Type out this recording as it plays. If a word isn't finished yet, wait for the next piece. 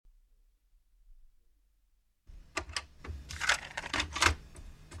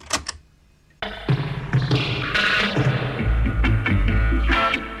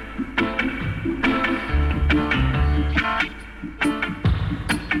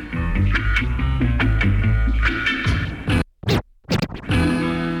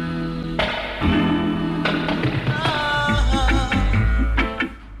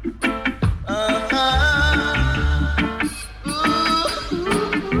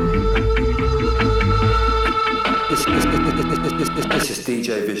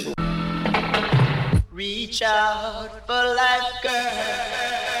DJ ViSion. Reach out for life, girl.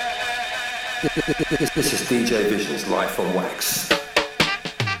 This is DJ ViSion's Life on Wax.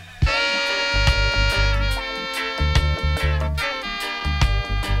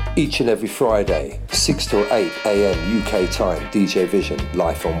 Each and every Friday, 6 till 8 a.m. UK time, DJ ViSion,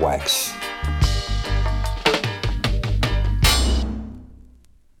 Life on Wax.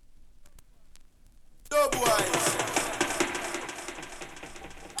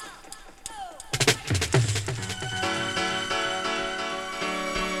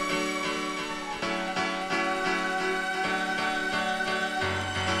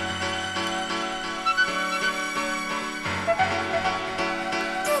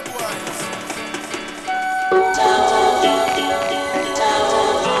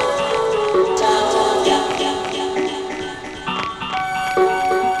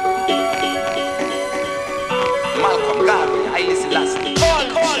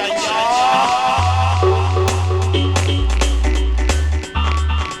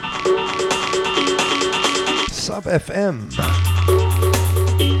 FM,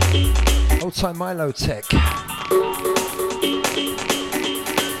 Old Time Milo Tech,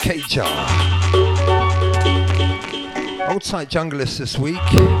 K-Jar, Old Time Junglist this week,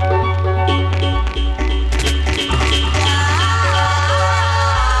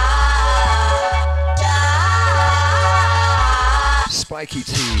 Spiky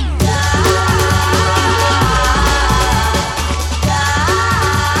T.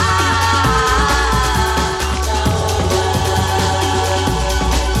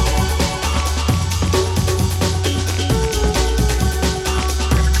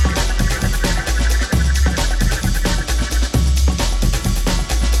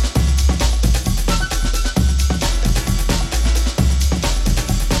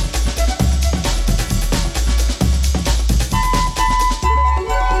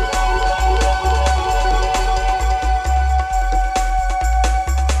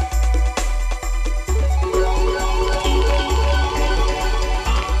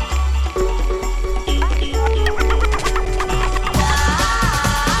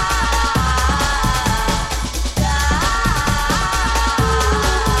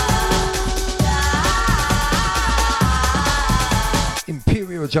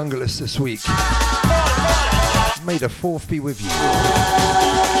 Junglist this week. May the 4th be with you.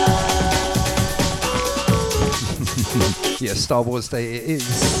 Yeah, Star Wars Day it is.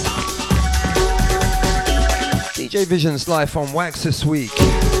 DJ ViSion's Life on Wax this week,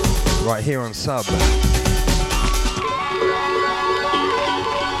 right here on Sub.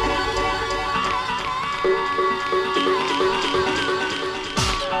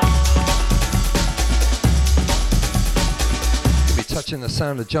 Touching the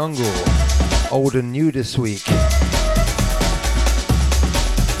sound of jungle, old and new this week.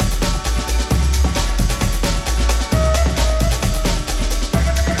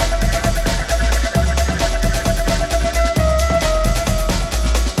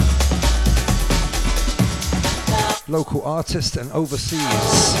 Local artists and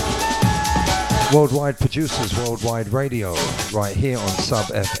overseas, worldwide producers, worldwide radio, right here on Sub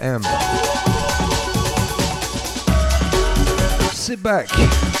FM. Sit back,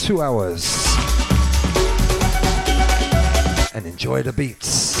 2 hours, and enjoy the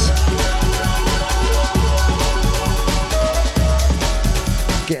beats.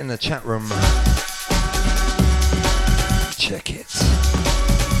 Get in the chat room, check it.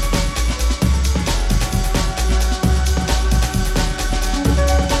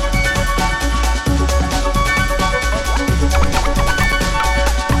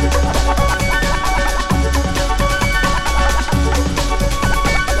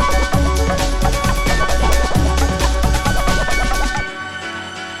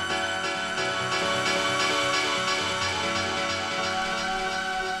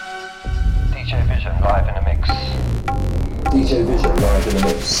 DJ ViSion live in the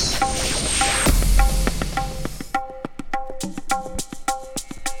mix.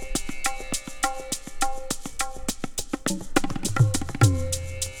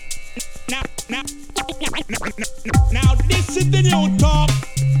 Now this is the new talk.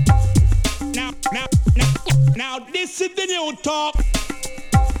 Now this is the new talk.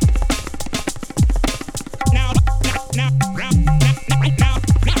 Now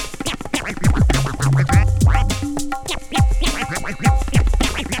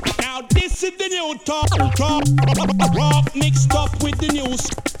this is the new talk. Rock mixed up with the news.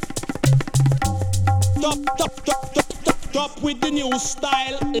 Top with the new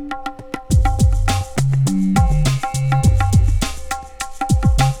style.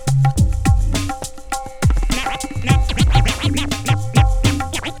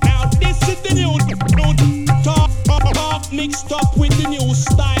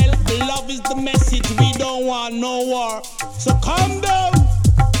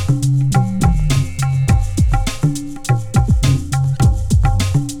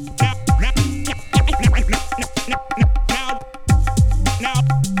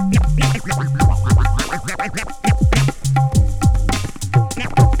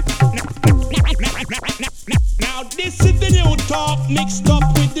 talk mixed up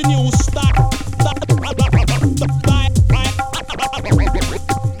with the new style.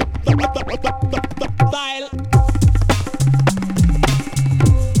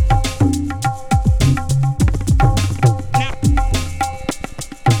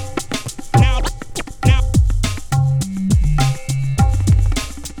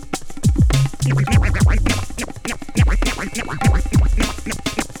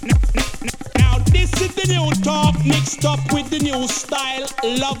 Mixed up with the new style.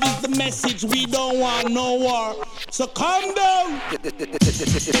 Love is the message, we don't want no war. So calm down. This is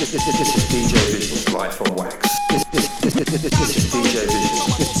DJ Vision's live on wax. This is DJ Vision.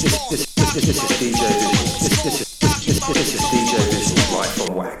 This is DJ Vision. This is DJ Vision's live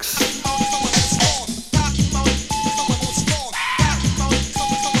on wax.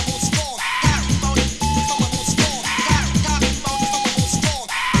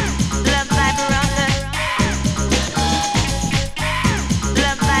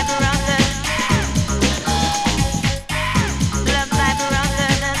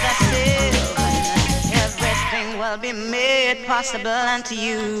 Possible unto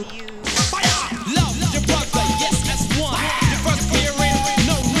you. Fire! Love your brother, yes, that's one. Your first hearing,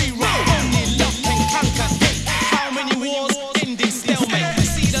 no rerun. Only love can conquer hate. How many wars in this stalemate?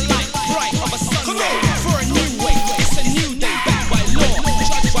 See the light bright of a sunray for a new way. It's a new day, backed by law,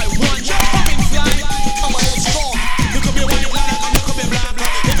 judged by one. Coming fly, I'm a little strong. You could be white line and you could be black.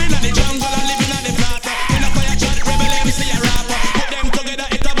 Living in the jungle and living on the flat. When I fire chat, rebel MC a rapper. Put them together,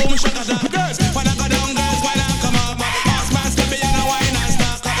 it's a boom shaka da. Girls, when I go down, girls, when I come up.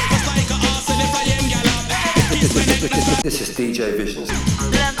 This is DJ Vision's.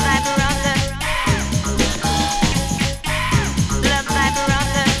 Love like a rocker. Love like a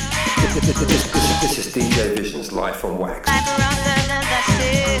rocker. This is DJ Vision's live on wax. Like a rocker, that's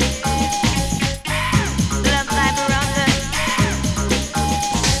it. Love like a rocker.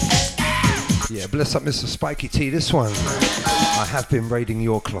 Yeah, bless up Mr. Spiky T. This one, I have been raiding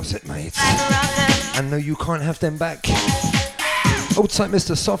your closet, mate. Like a rocker. And no, you can't have them back. Old type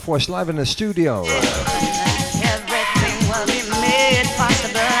Mr. Softwash live in the studio. Will be made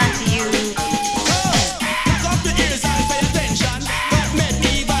possible unto you. Lock up the ears and pay attention. God made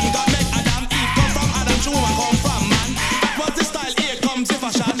Eve and God made Adam. Eve come from Adam, true and come from man. That was the style, here comes the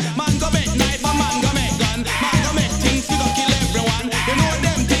fashion. Man go make knife and man go make gun. Man go make things, we go kill everyone. You know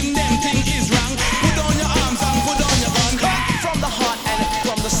them thing is wrong. Put down your arms and put down your gun. From the heart and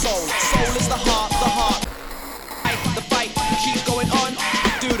from the soul. Soul is the heart, the heart. The fight, keep going on.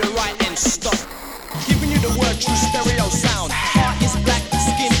 Do the right and stop. Giving you the word true stereo sound. Heart is black,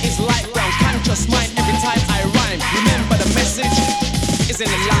 skin is light brown. Conscious mind every time I rhyme. Remember the message is in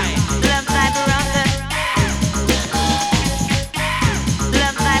the line. Love like a rocker.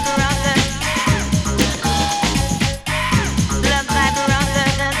 Love like a rocker. Love like a rocker,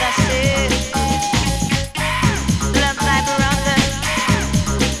 that's it. Love like a rocker.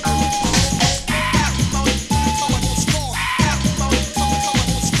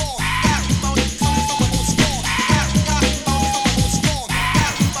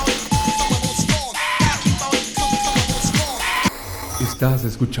 Estás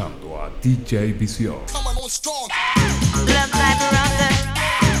escuchando a DJ ViSion. Love like a rocker.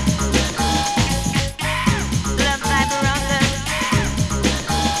 Love like a rocker.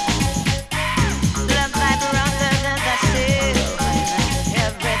 Love like a rocker, that's it.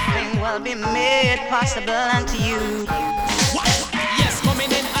 Everything will be made possible unto you. Yes,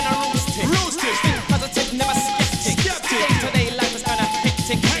 coming in on a roasted. Think positive, never skeptic. Day-to-day life is kinda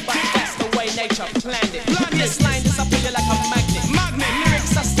hectic, but that's the way nature planned it. This line disappear like a magnet.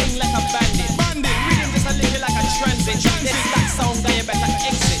 Lyrics I sing like a bandit. Reading this I live like a transit. This that sound guy, you better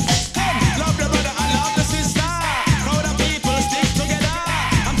exit. Come, love the brother and love the sister. Crowd of people stick together.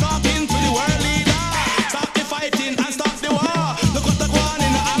 I'm talking to the world leader. Stop the fighting and stop the war. Look what the one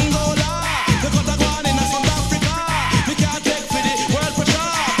in Angola. Look what the one in South Africa. We can't take for the world pressure.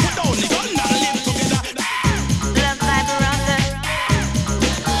 Put down the gun and live together. Love like a rocker.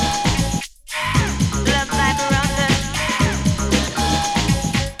 Love like a rocker.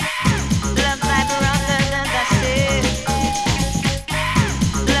 Love like a rocker, that's it.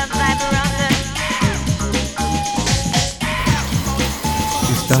 Love like a rocker.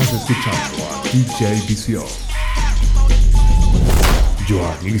 Estás escuchando a DJ ViSion. You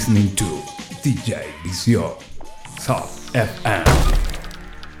are listening to DJ ViSion. South FM.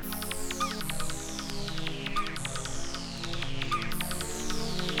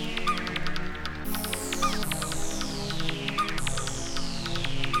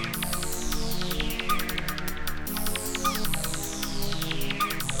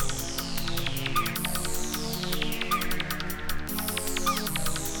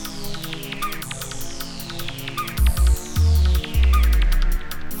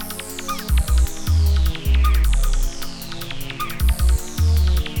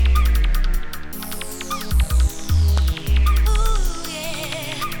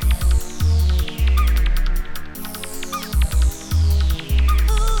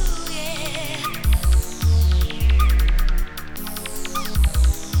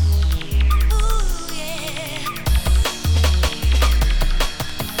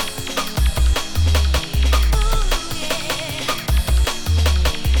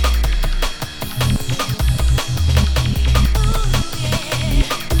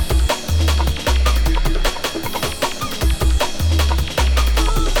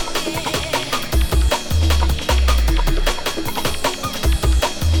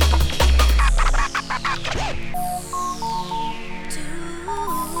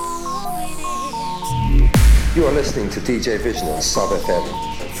 You are listening to DJ Vision on Sub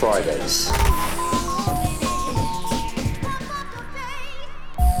FM, Fridays.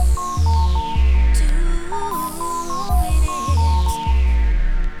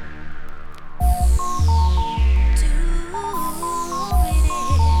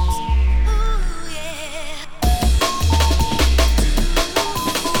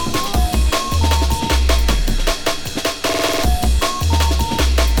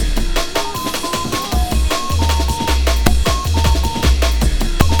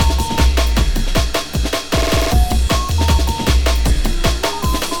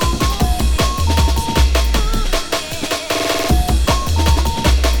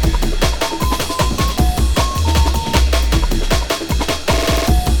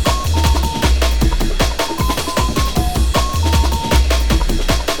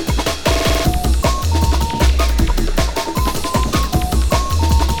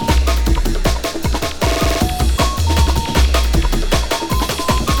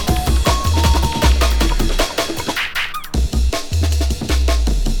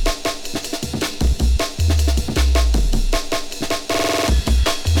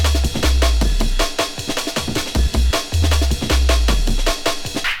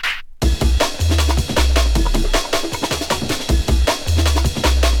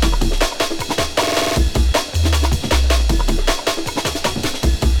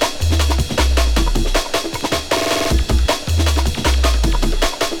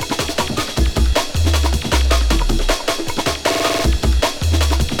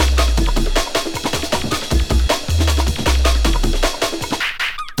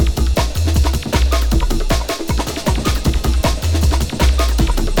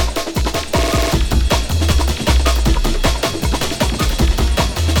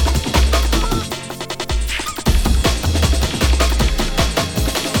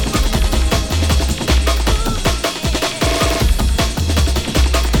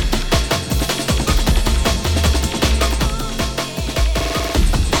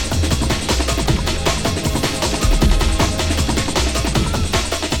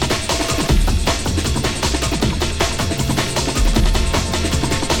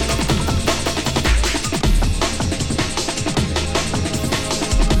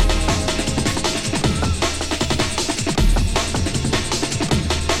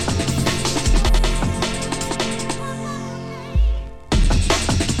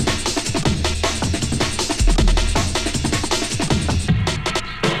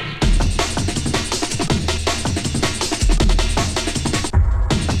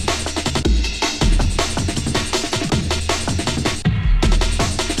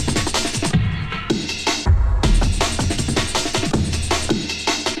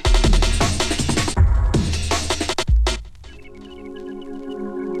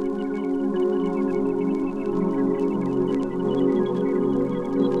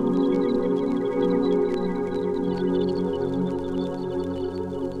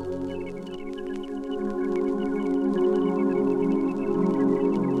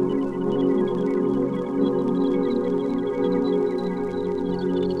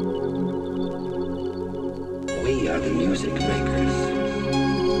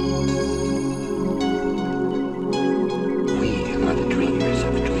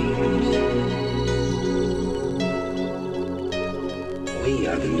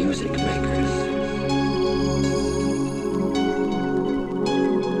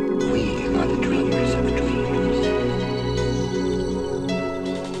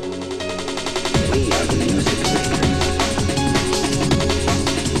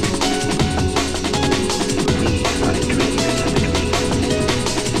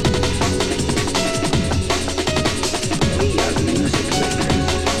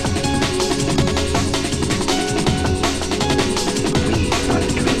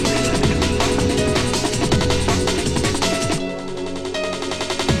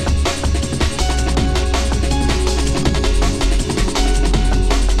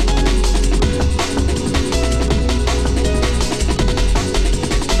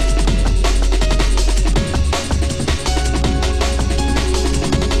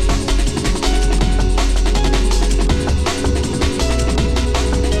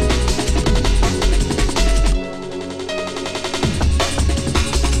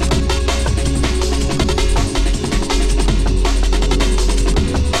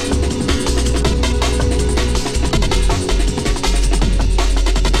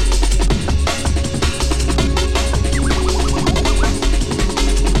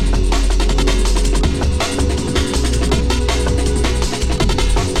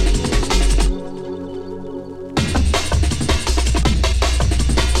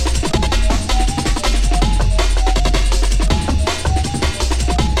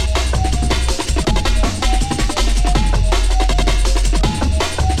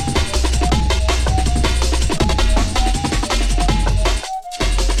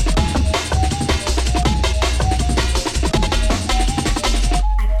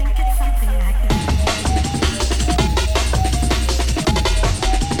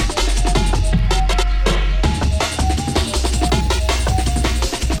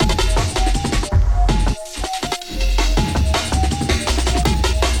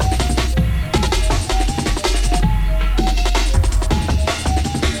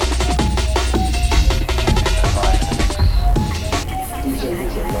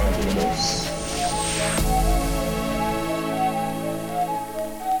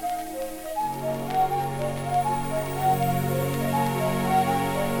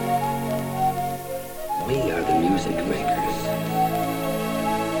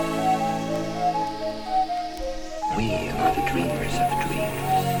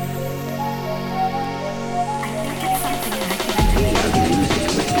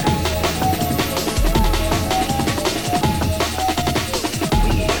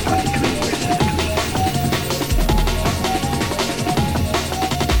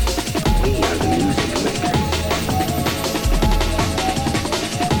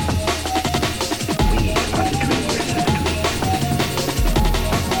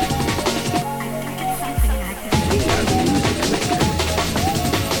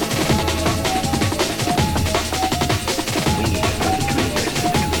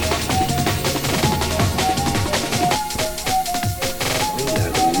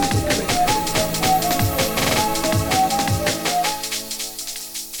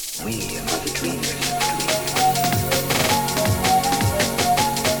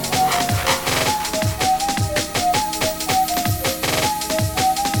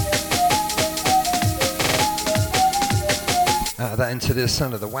 Into the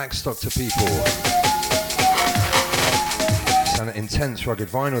sound of the Wax Doctor people. Sound intense, rugged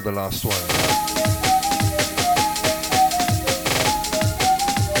vinyl, the last one.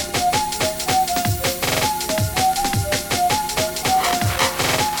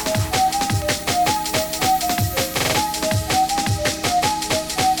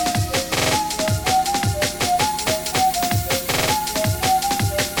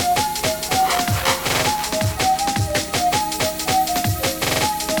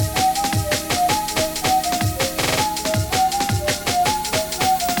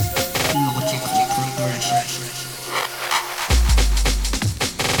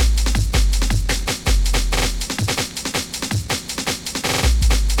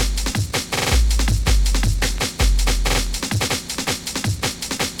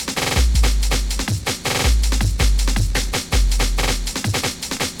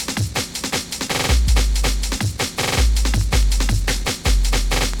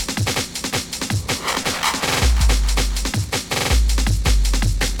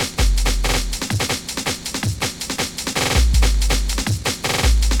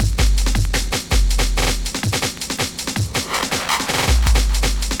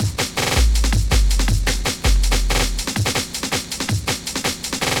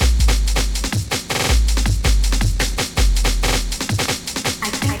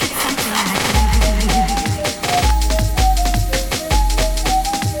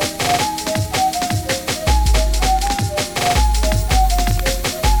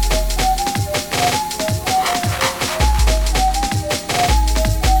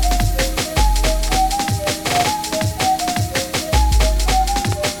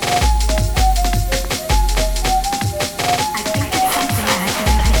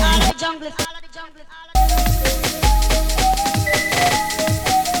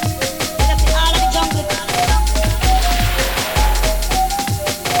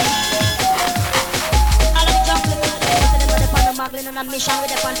 on a mission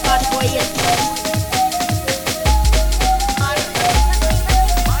with a 144 years.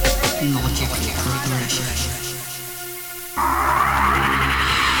 Logic progression.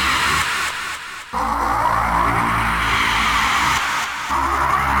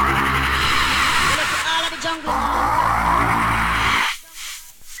 All of the jungle.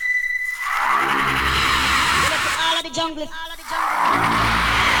 All of the jungle.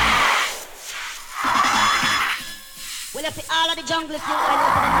 We left all of the jungle if you want to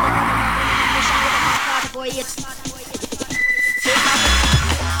mission with a 144 years.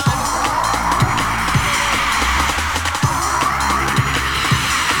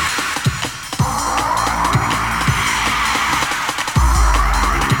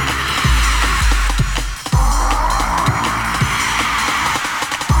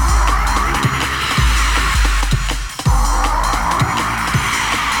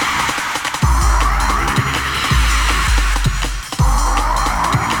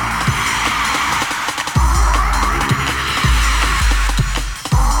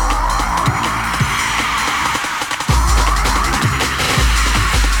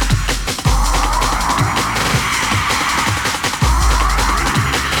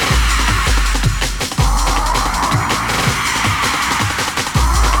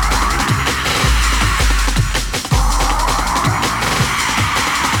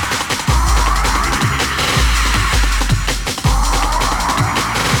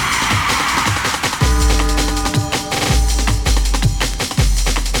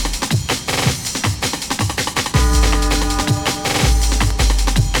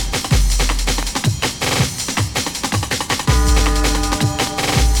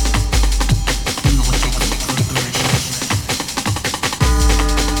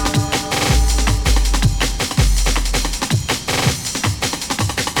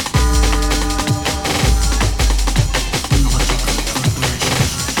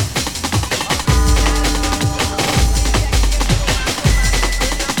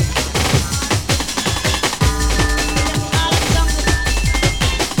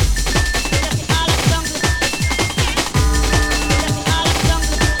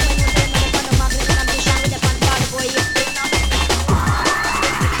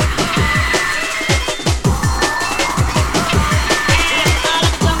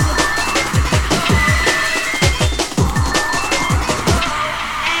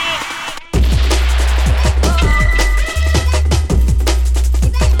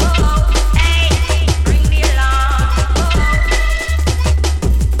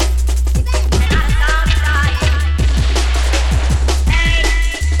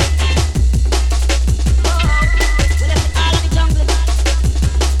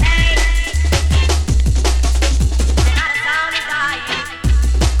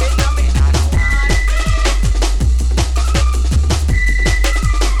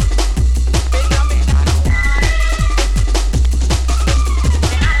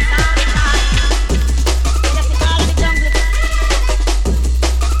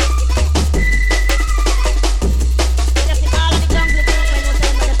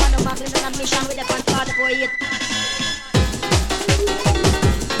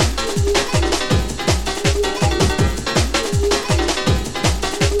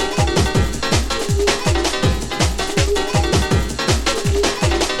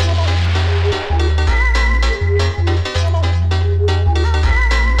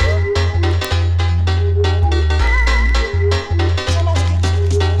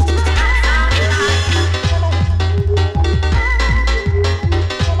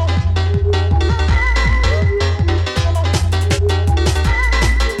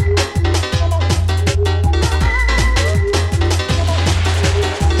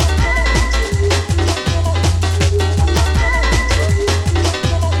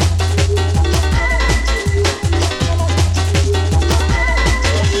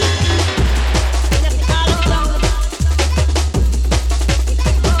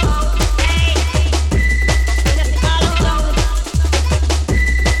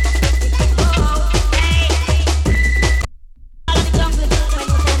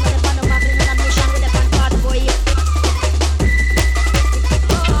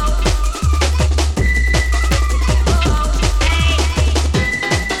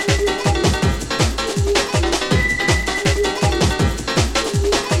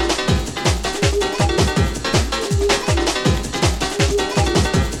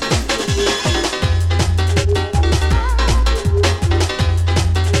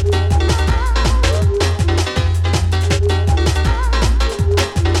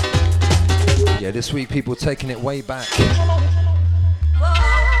 Yeah, this week people taking it way back.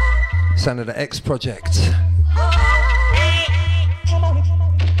 Sound of the X Project.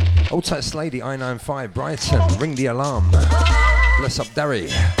 Old tight Slady, I95, Brighton, Ring the Alarm. Bless up Derry.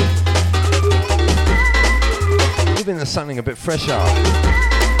 Moving to something a bit fresher.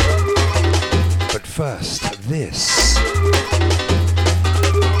 But first, this.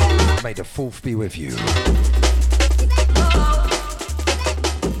 May the 4th be with you.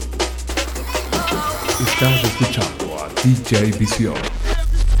 Estás escuchando a DJ ViSion.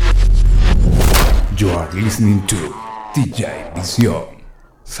 You are listening to DJ ViSion,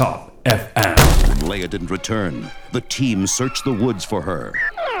 South FM. When Leia didn't return, the team searched the woods for her.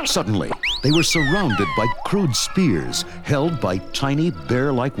 Suddenly, they were surrounded by crude spears held by tiny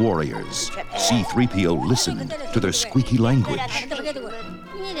bear-like warriors. C-3PO listened to their squeaky language.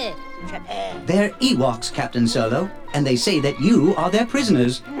 They're Ewoks, Captain Solo, and they say that you are their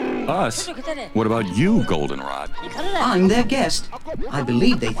prisoners. Us? What about you, Goldenrod? I'm their guest. I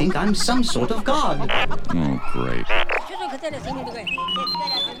believe they think I'm some sort of god. Oh, great.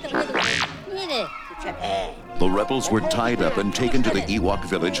 The rebels were tied up and taken to the Ewok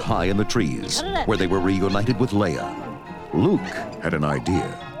village high in the trees, where they were reunited with Leia. Luke had an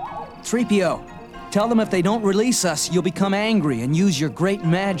idea. 3PO, tell them if they don't release us, you'll become angry and use your great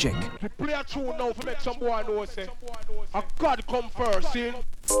magic. Play a tune now to make some boy know, say, a God come first, see?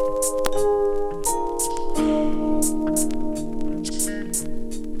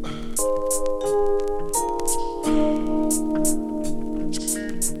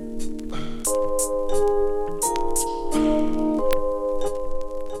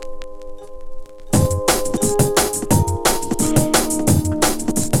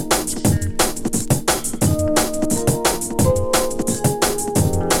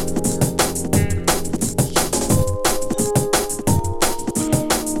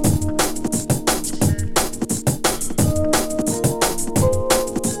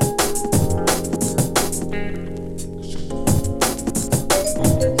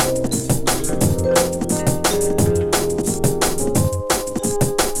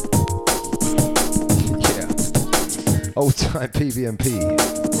 PVMP.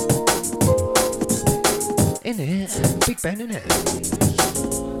 In it, Big Ben in it.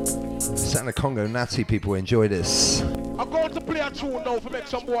 Santa Congo Nazi people enjoy this. I'm going to play a tune now to make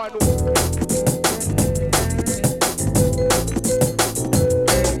some boy know.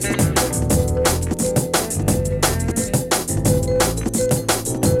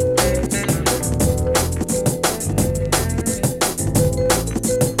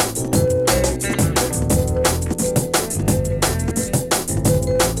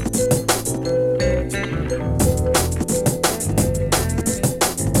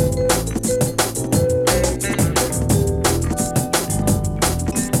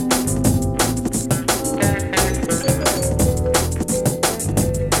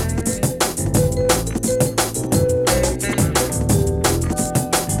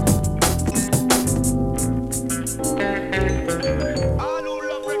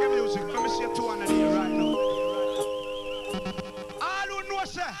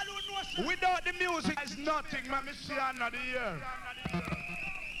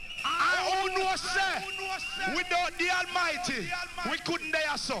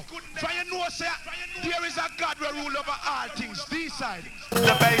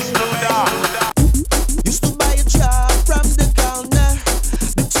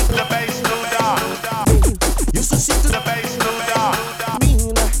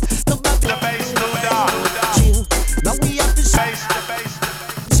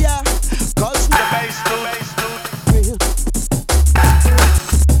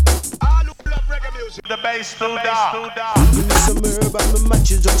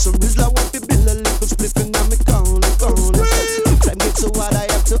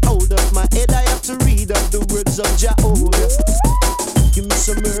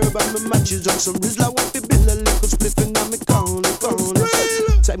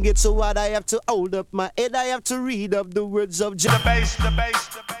 So what I have to hold up my head, I have to read up the words of Jah. The bass.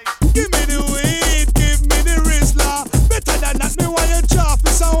 Give me the weed, give me the Rizla. Better than that, me want you drop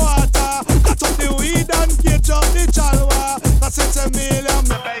in some water. Cut up the weed and catch up the chalwa. That's it, a million.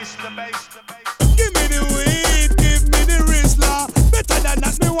 The bass. Give me the weed, give me the Rizla. Better than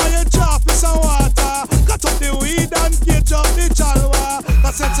that, me want you drop in some water. Cut up the weed and catch up the chalwa.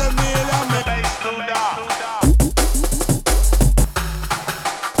 That's it, a million. The bass.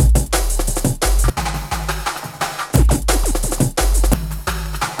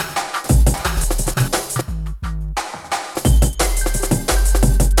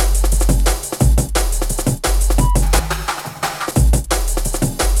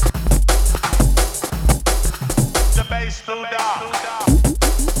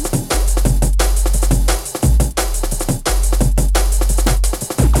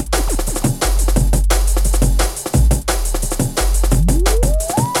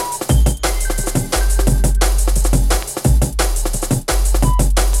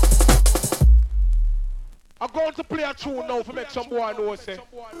 tune now for make some boy know say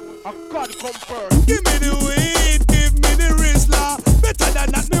a God come first. Give me the weed, give me the Rizla. Better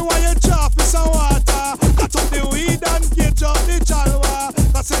than that, me want you chop with some water. Cut up the weed and catch up the chalwa.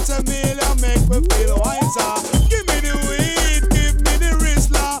 Cause it's a meal and make me feel wiser. Give me the weed, give me the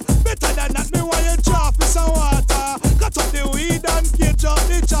Rizla. Better than that, me want you chop with some water. Cut up the weed and catch up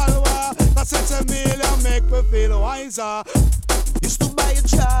the chalwa. Cause it's a meal and make me feel wiser. Used to buy a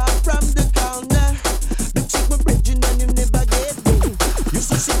jar from the counter. You take my bridging and you never get me. Used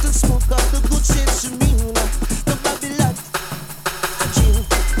to sit and smoke up the good sense of me. The Babylon gin.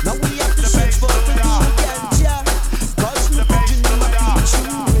 Now we have to search for the new ganja. Cause my bridging and my teaching.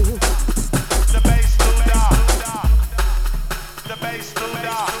 The bass too dark. The bass too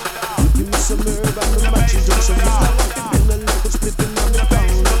dark. Give me some herb and the matches just some. I want to build a little splitting on the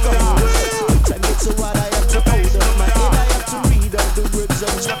pound. Time it's a what I have to hold up my head. I have to read up the words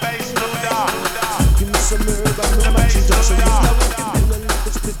of the bass too dark. Give me some herb and the matches just some. I want to build a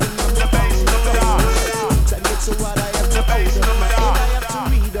little splitting on the pound. Time it's a what I have to hold up my head. I have to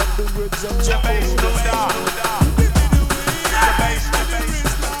read up the words of the bass too dark.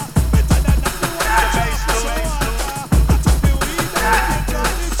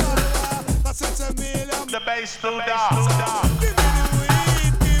 The bass too dark. Give me the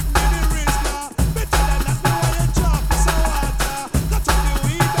weed, give me the Rizla. Better than that, me want you chop with some water. Cut up the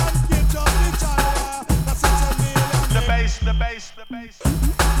weed and catch up the chalwa. Cause it's a meal and the bass, the bass, the bass.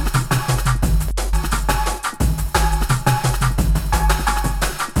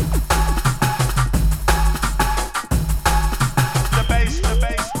 The bass, the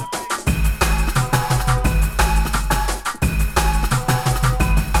bass.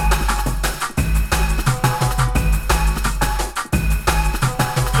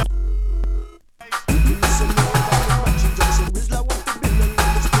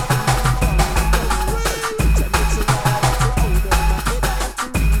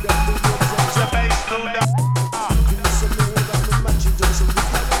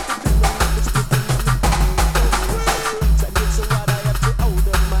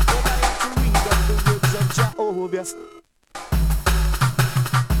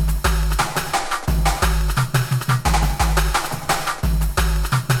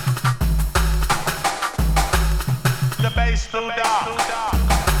 The bass too dark.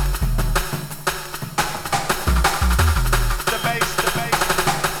 The bass, the bass.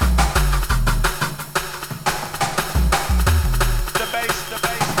 The bass, the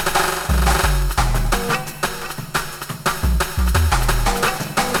bass.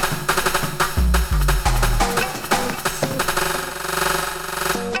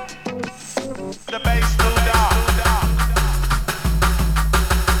 The bass too dark.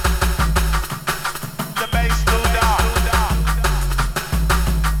 The bass too dark.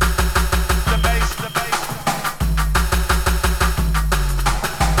 The bass, the bass.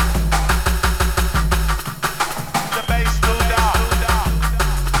 The bass too dark.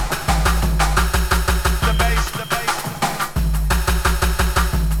 The bass, the bass.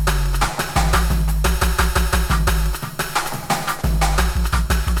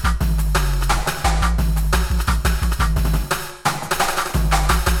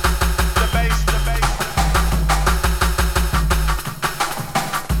 The bass, the bass. The bass, the bass.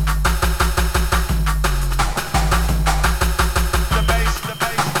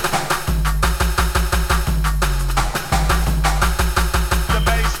 The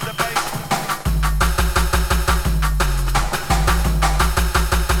bass, the bass. The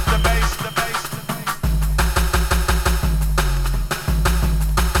bass, the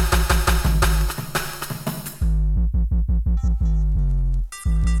bass.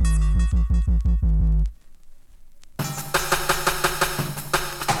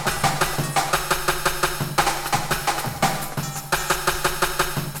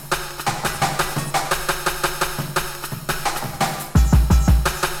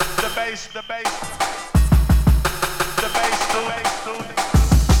 The bass, the bass. The bass too, bass too.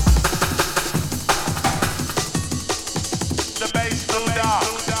 The bass too dark.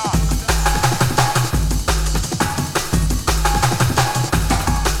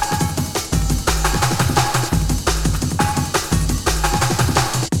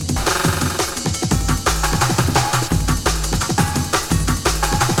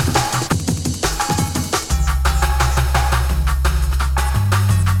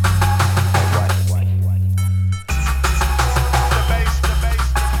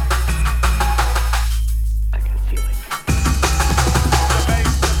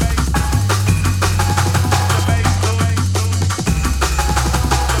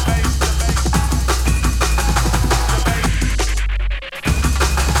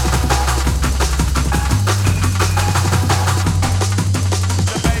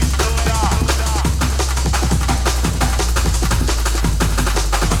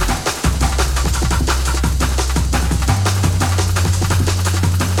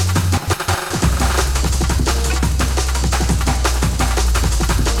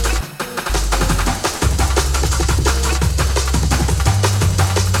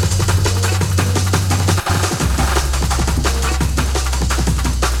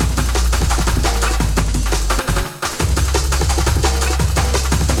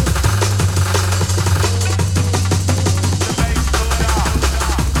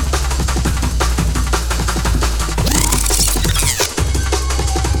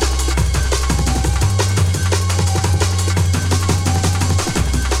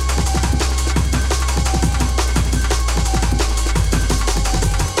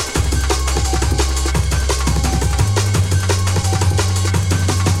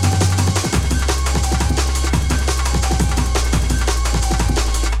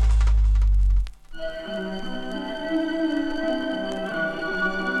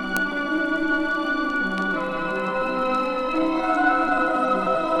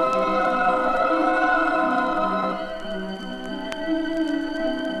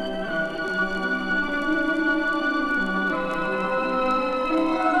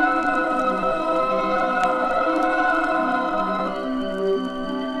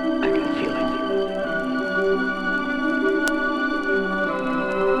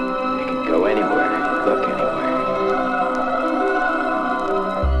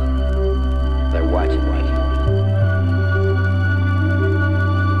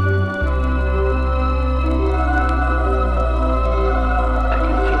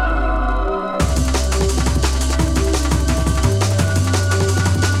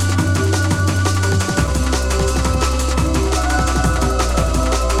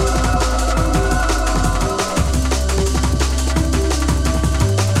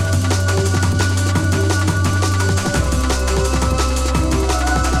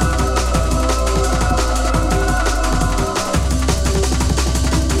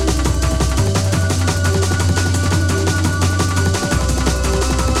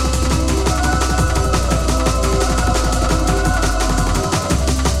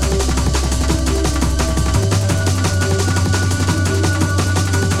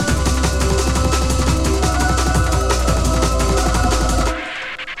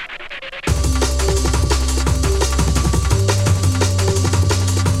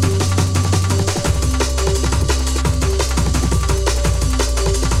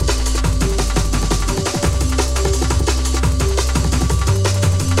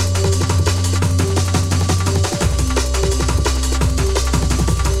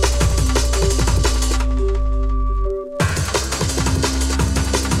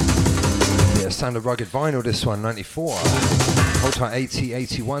 Sound of Rugged Vinyl, this one, 94. Hold tight 80,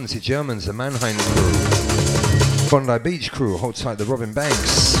 81, the Germans, the Mannheim crew. Bondi Beach crew, hold tight the Robin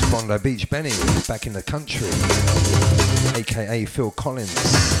Banks. Bondi Beach Benny, back in the country. AKA Phil Collins.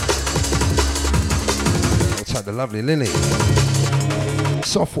 Hold tight the lovely Lily.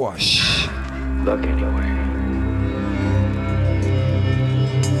 Soft Wash. Look anywhere.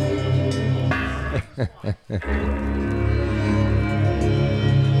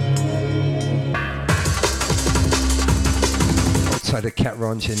 Outside the Cat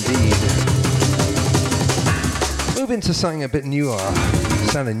Ranch indeed. Move into something a bit newer.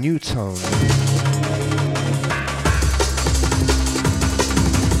 Sound a new tone.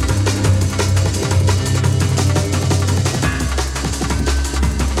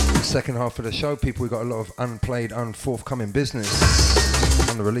 Second half of the show, people, we got a lot of unplayed, unforthcoming business.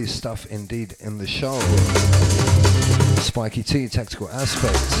 Unreleased stuff indeed in the show. Spiky T, Tactical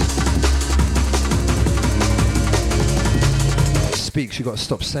Aspect. Speaks, you got to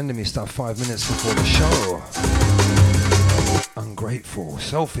stop sending me stuff 5 minutes before the show. Ungrateful,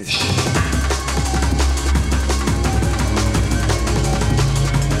 selfish.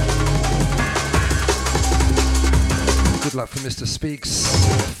 Good luck for Mr. Speaks,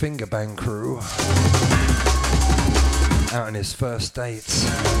 Finger Bang crew. Out on his first date.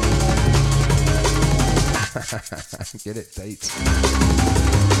 Get it, date.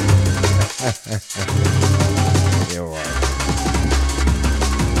 You're alright.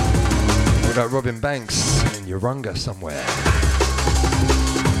 What about Robin Banks in Urunga somewhere?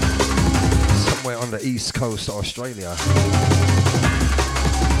 Somewhere on the east coast of Australia.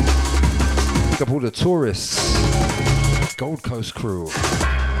 Pick up all the tourists. Gold Coast crew. Look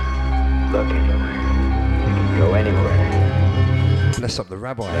anywhere. You can go anywhere. Bless up the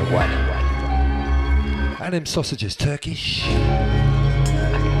rabbi. What? And them sausages Turkish.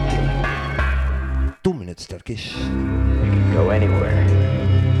 2 minutes Turkish. You can go anywhere.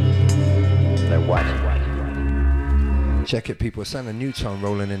 They're what? Check it, people. Sound a new tone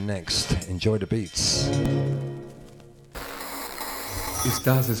rolling in next. Enjoy the beats.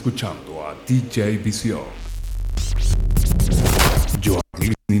 Estás escuchando a DJ ViSion. You are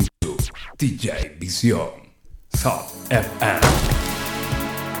listening to DJ ViSion. Top FM.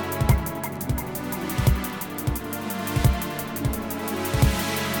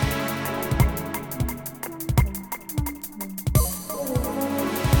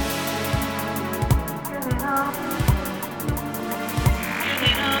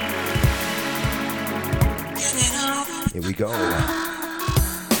 Here we go.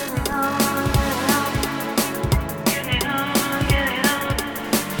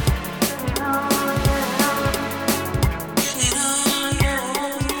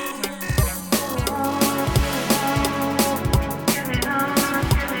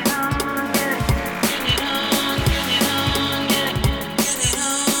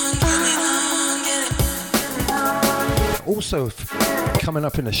 Also coming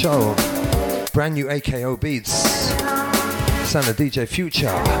up in the show, brand new AKO beats, sound of DJ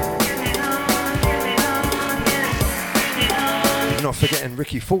Future. Not forgetting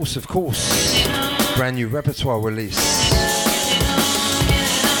Ricky Force, of course, brand new repertoire release.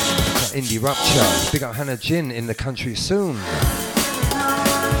 Indie Rupture, big up Hannah Jin in the country soon.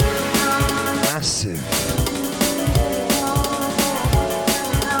 Massive.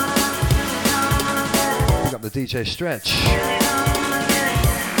 The DJ Stretch.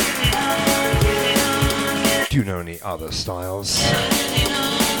 Do you know any other styles?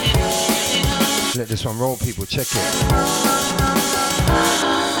 Let this one roll, people. Check it.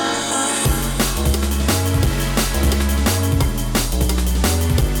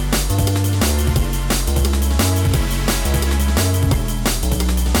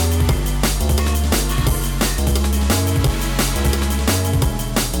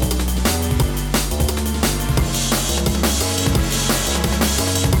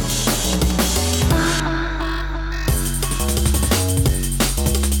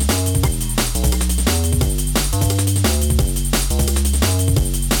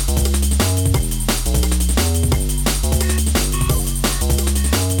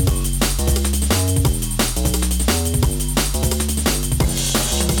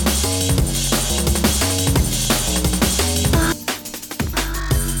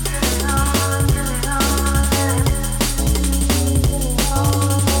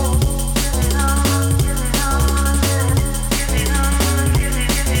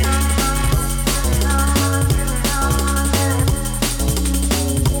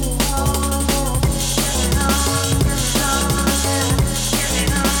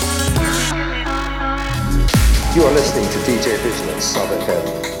 You are listening to DJ ViSion at Sub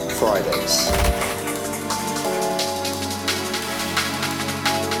FM. Fridays.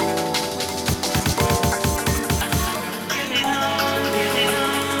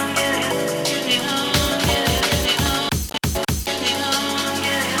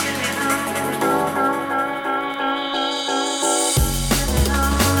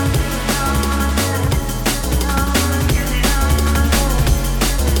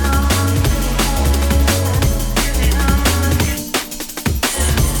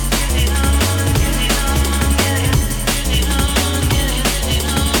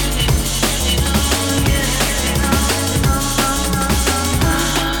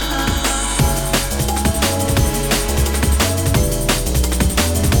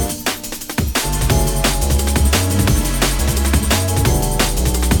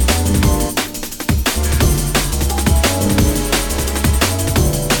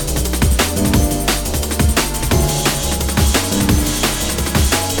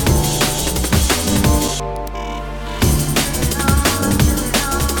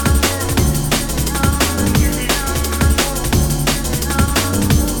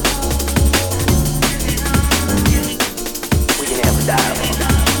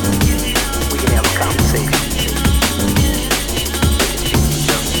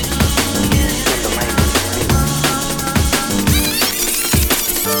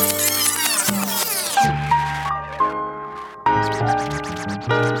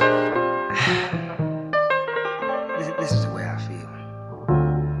 This is the way I feel.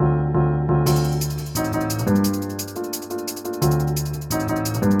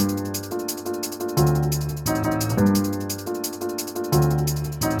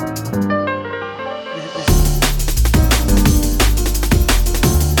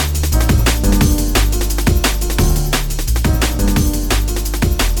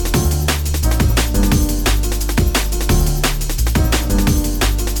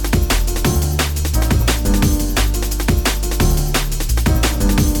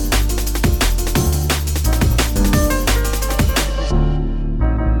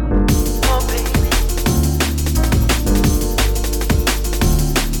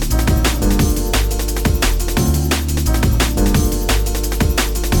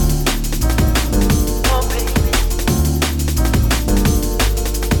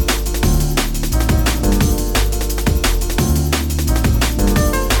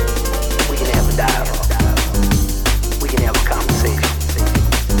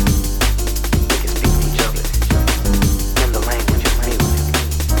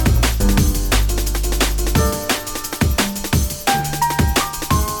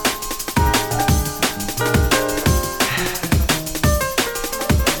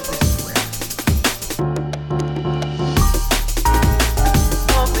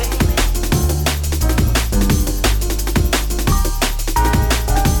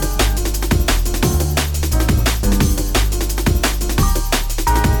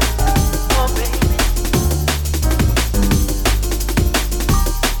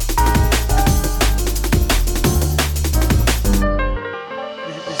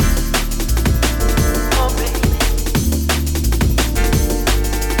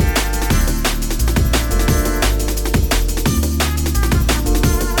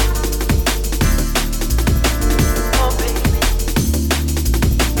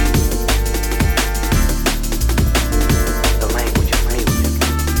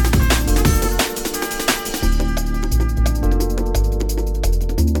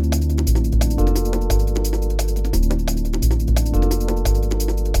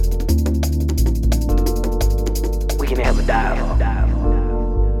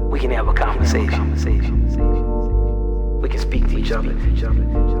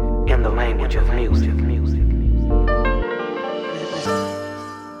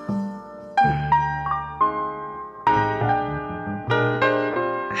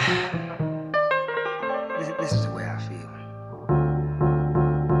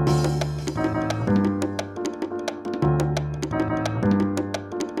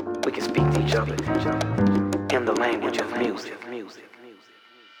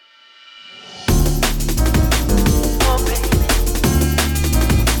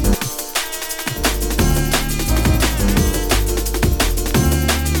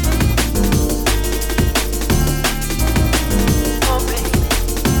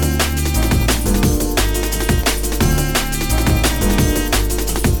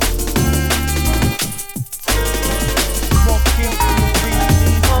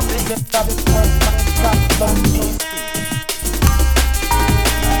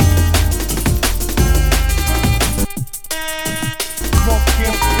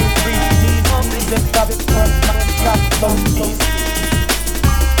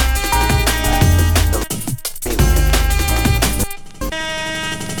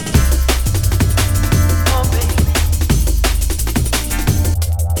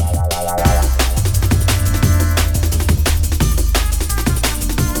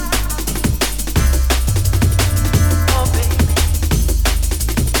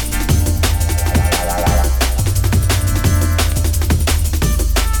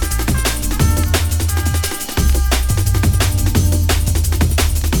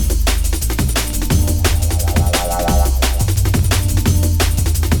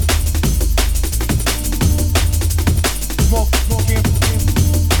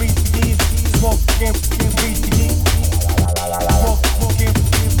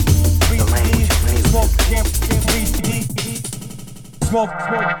 Some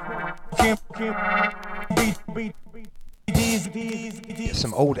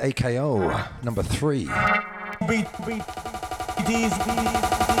old AKO, number 3.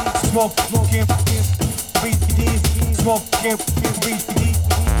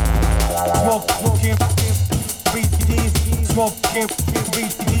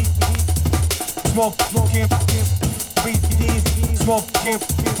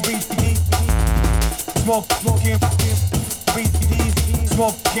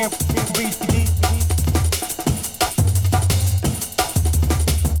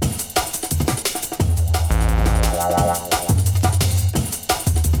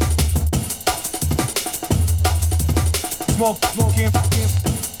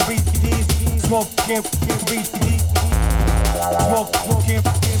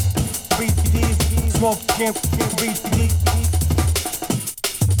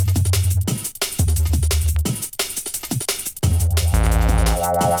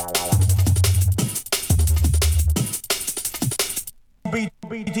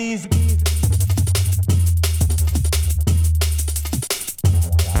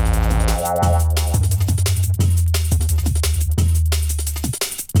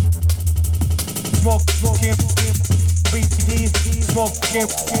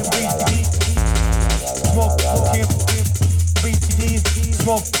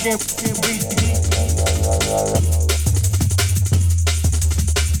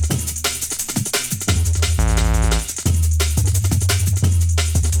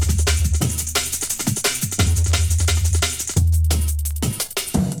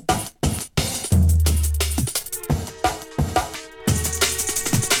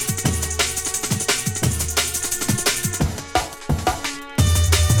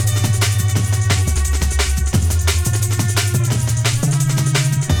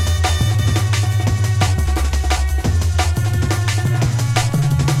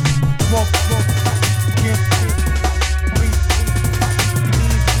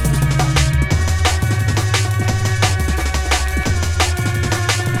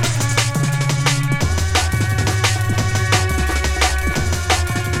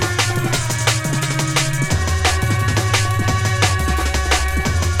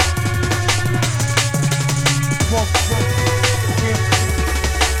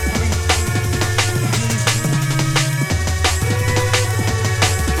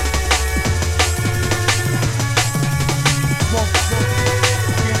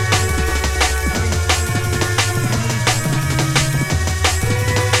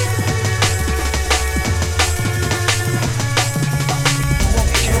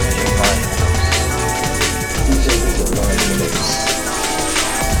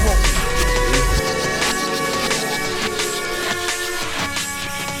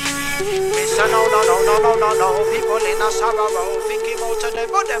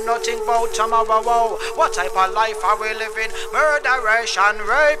 Tomorrow, what type of life are we living? Murderation,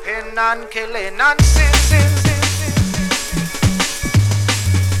 raping and killing and sin.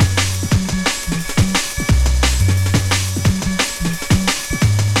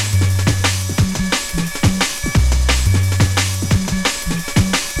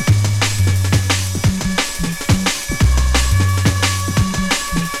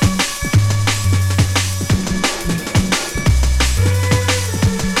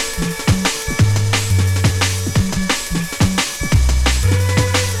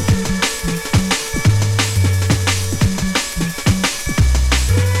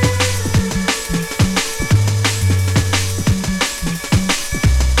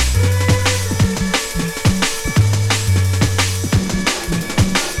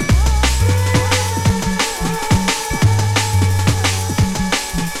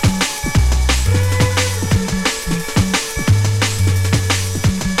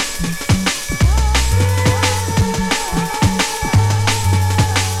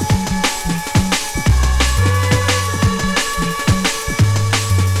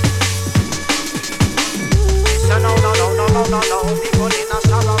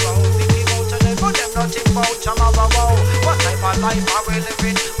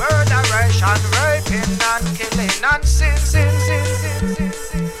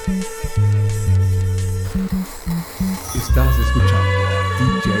 Estás escuchando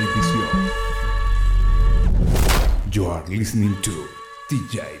DJ ViSion. You are listening to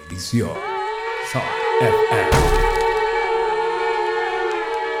DJ ViSion. Sound FM.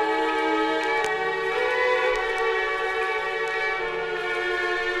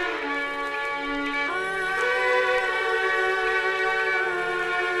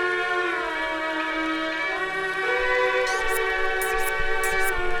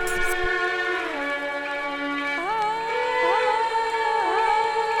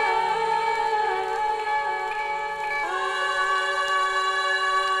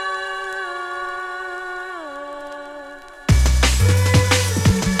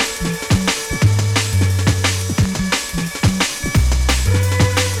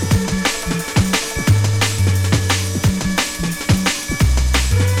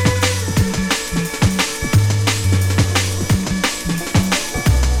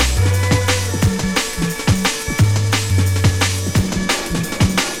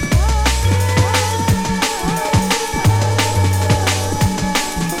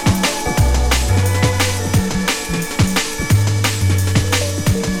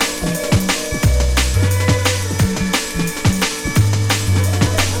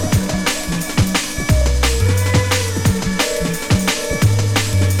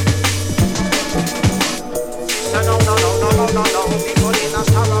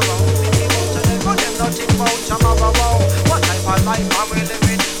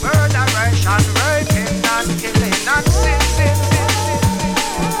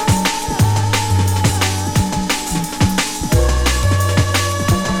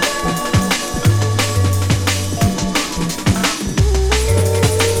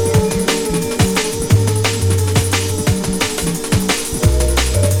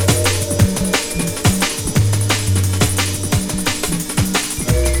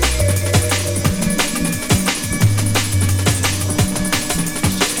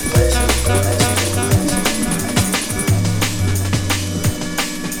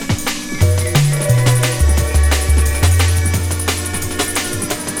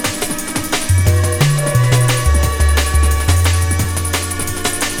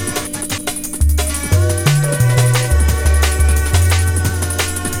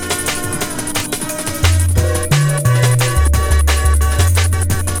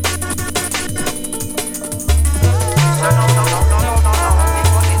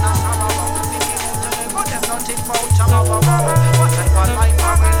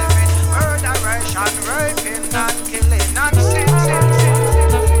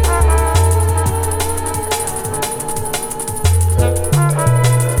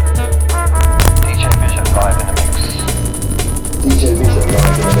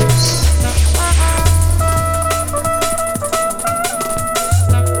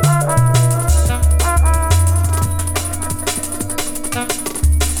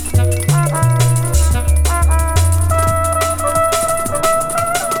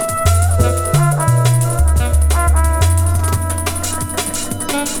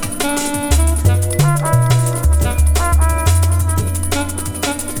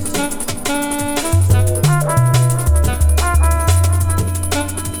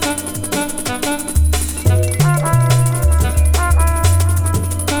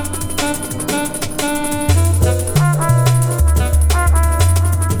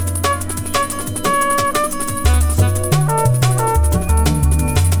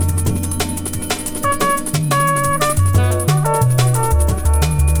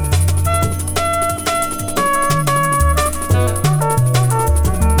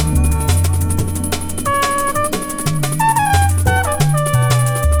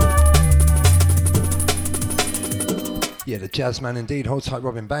 Yeah, the jazz man indeed. Hold tight,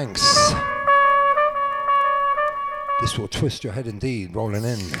 Robin Banks. This will twist your head indeed, rolling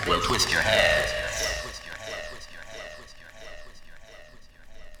in. Will twist your head.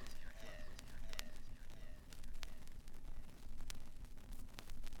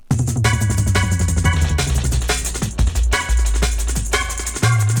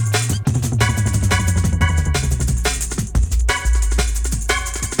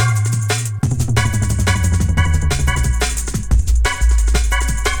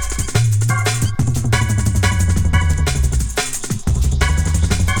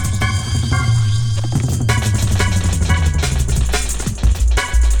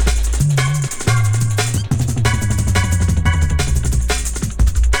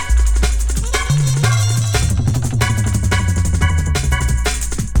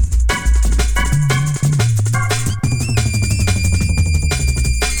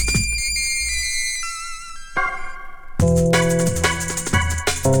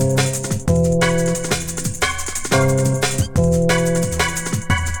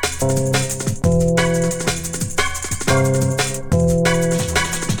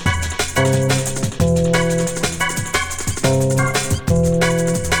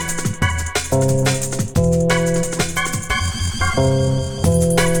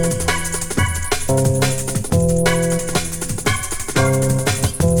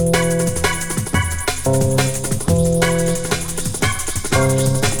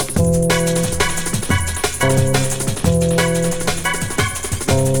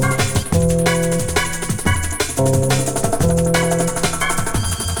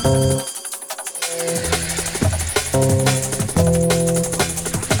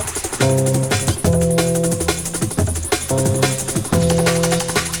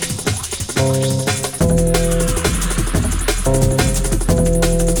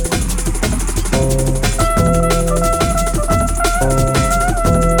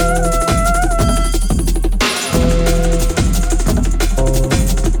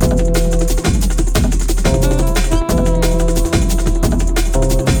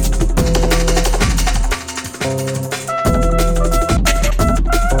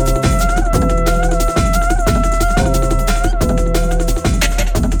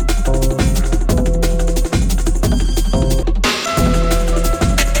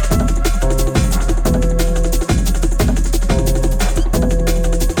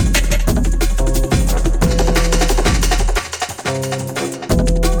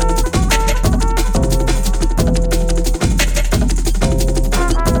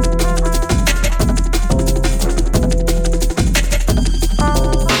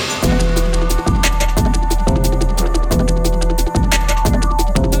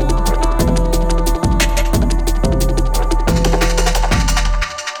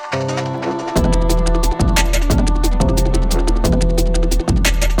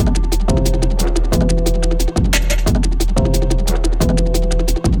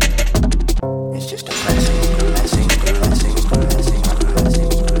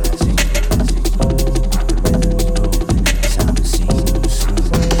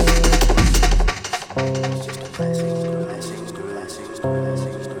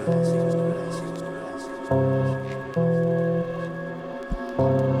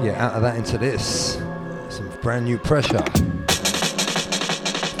 Out of that into this, some brand new pressure.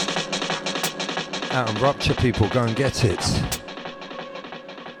 Out and Rupture, people, go and get it.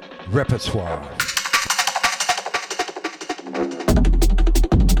 Repertoire.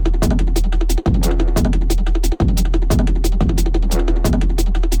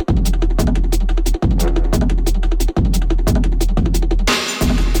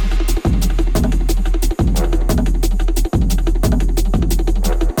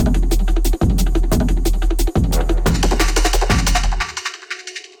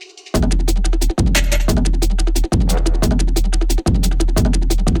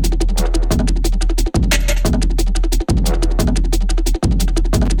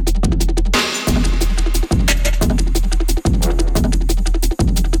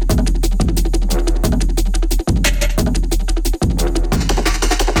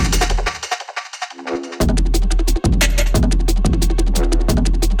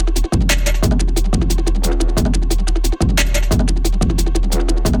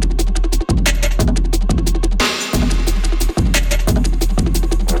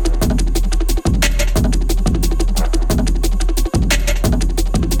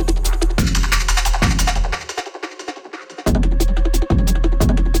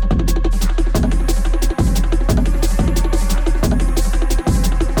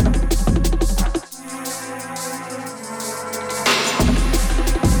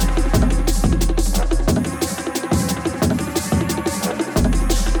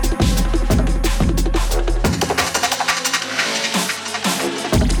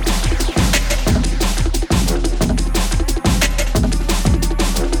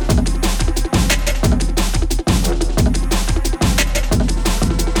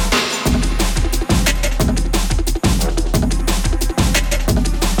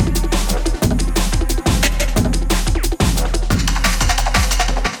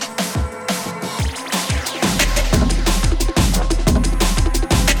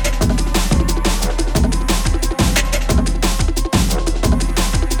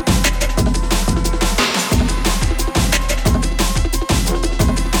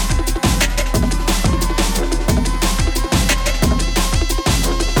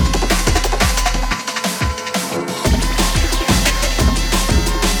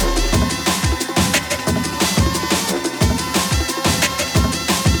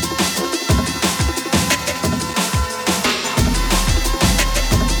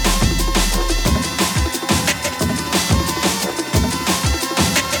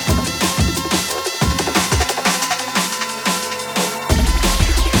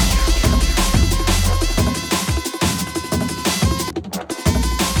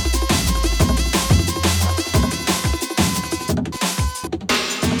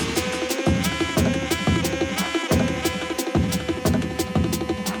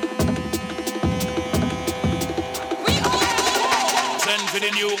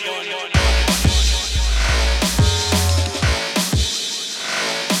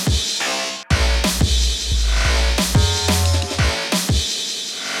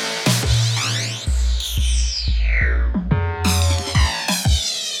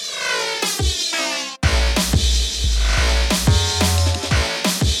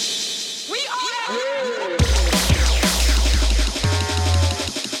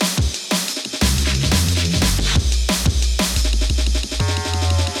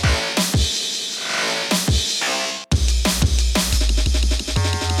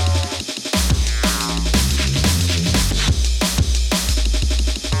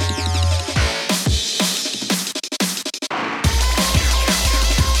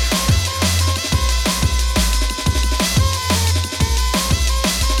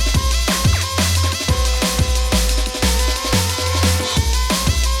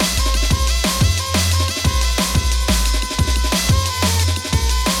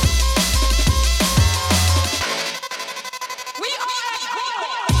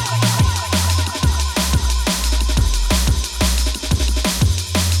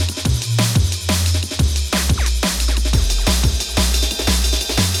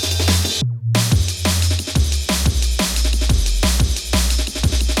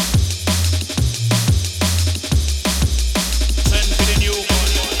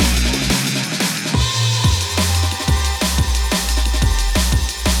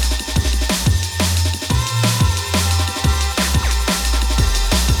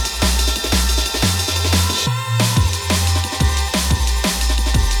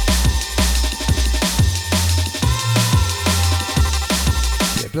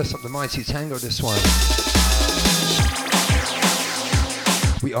 Bless up the mighty tango, this one.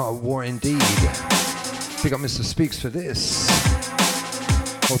 We are at war indeed. Big up Mr. Speaks for this.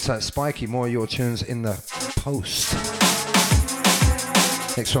 Hold tight, Spiky. More of your tunes in the post.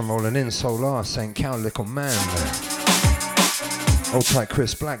 Next one rolling in, Solar, St. Cow, Little Man. Hold tight,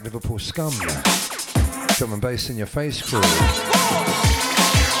 Chris Black, Liverpool Scum. Drum and bass in your face, crew.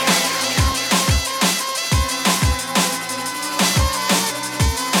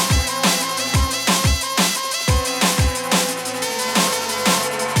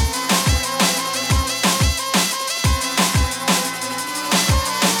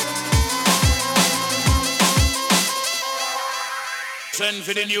 Send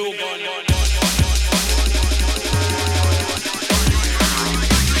for the new gun.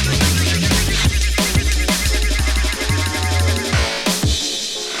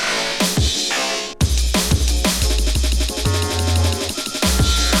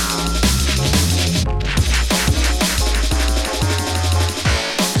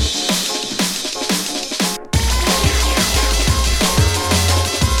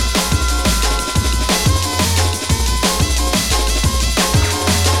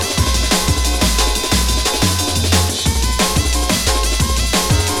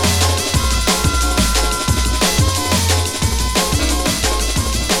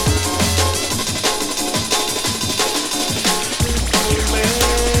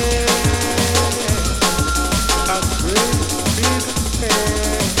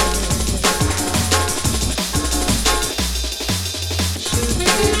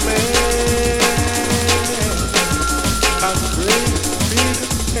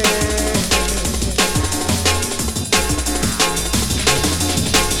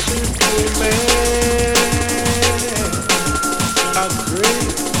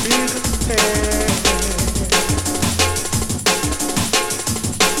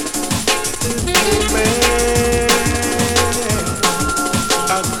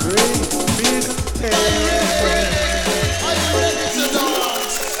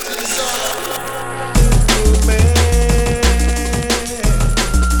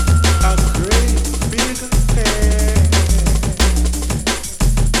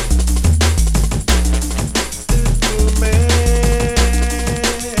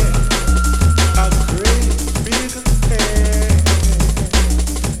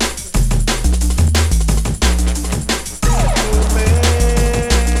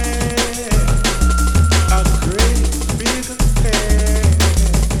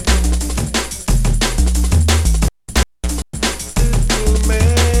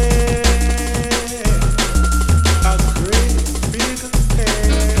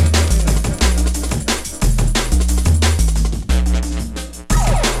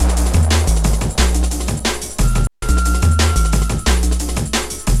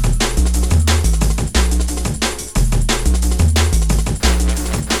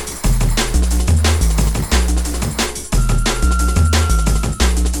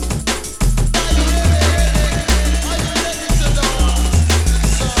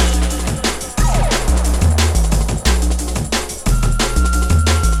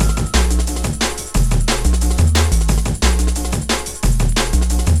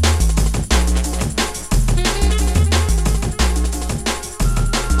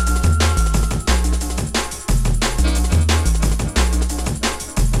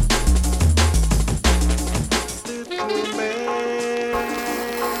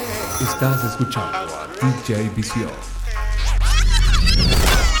 Estás escuchando a DJ ViSion.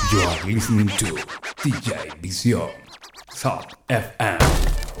 You are listening to DJ ViSion, South FM.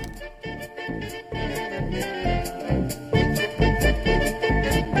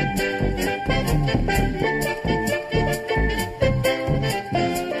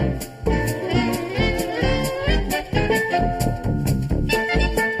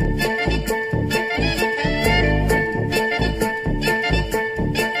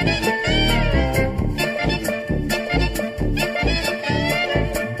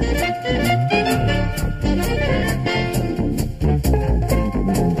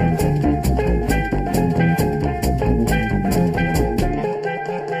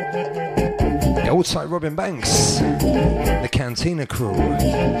 Outside Robin Banks, the Cantina crew,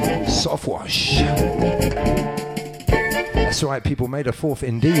 Soft Wash. That's right, people, May 4th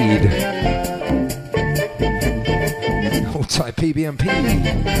indeed. Outside PBMP.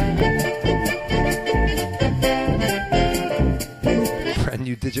 Brand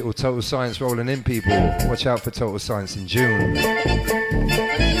new digital Total Science rolling in, people. Watch out for Total Science in June.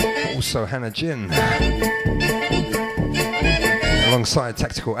 Also Hannah Jin. Alongside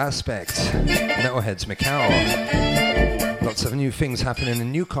Tactical Aspect, Metalheads Macau. Lots of new things happening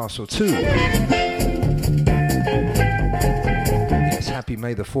in Newcastle too. Yes, happy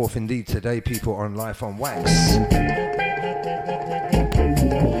May the 4th indeed today, people on Life on Wax.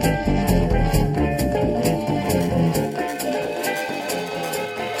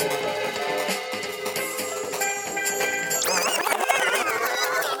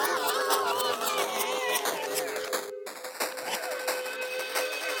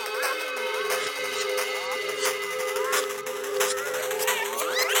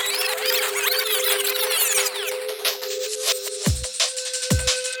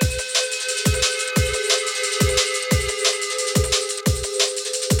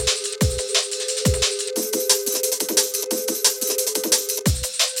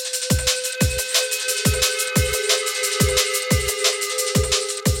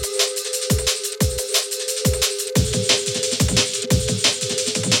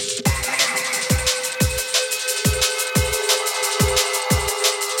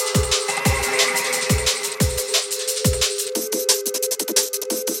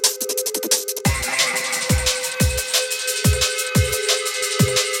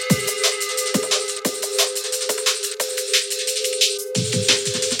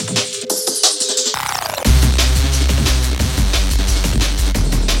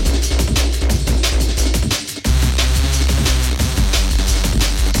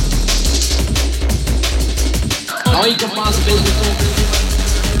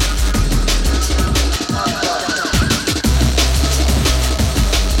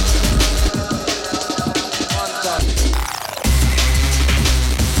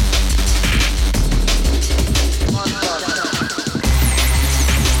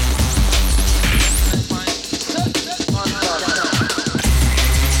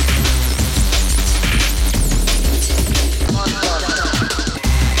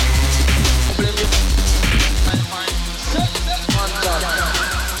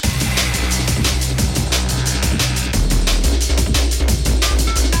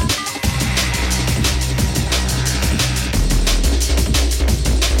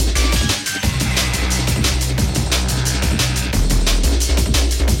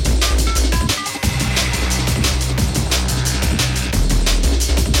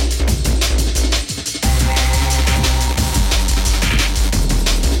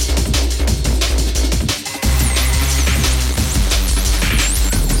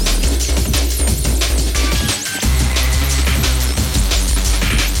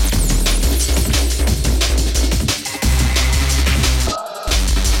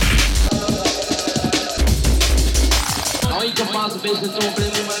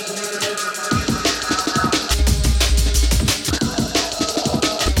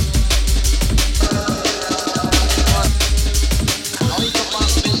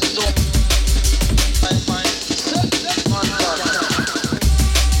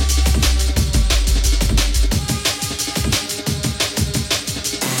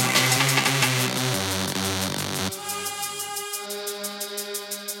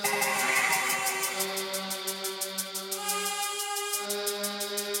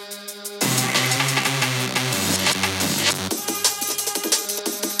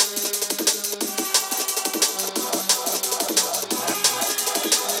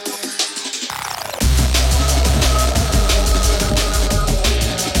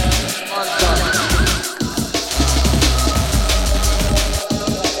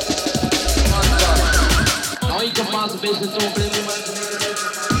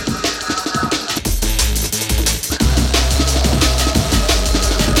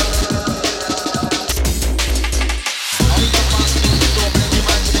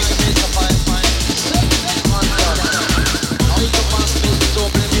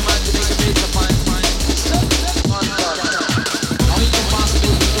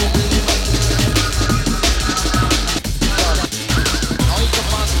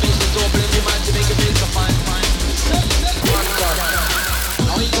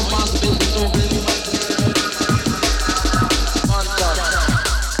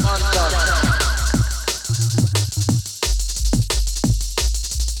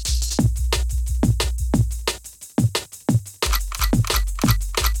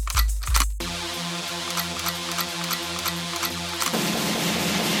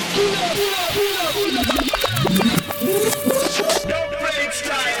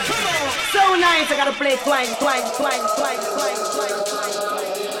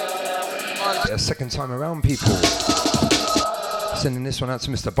 A second time around, people. Sending this one out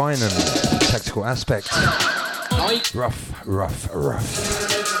to Mr. Bynum. Tactical Aspect. Rough.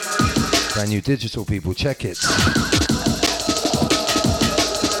 Brand new digital, people. Check it.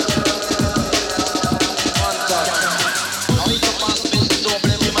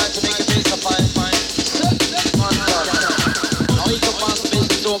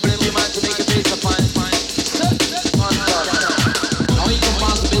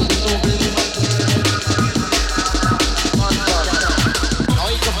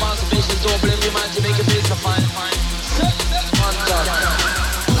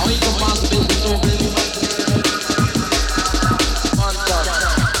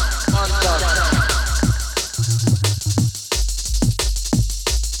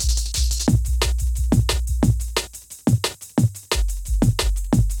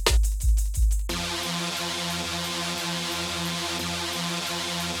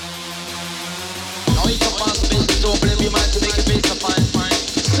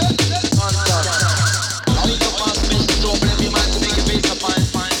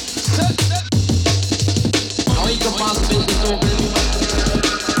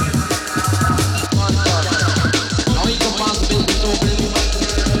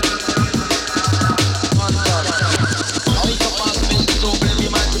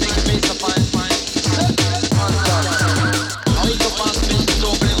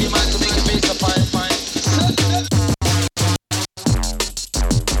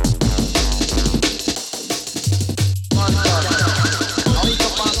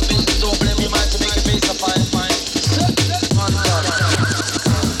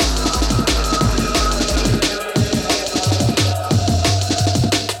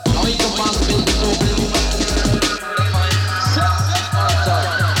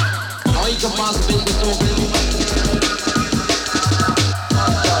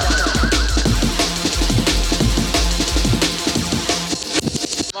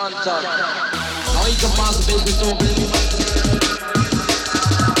 talk. Now you can pass the business open.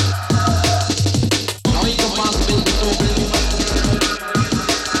 Now you can pass the business open.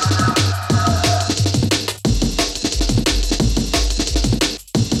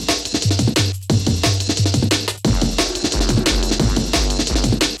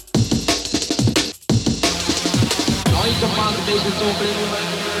 Now you can pass the business open.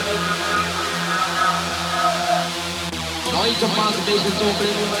 Now you can pass the business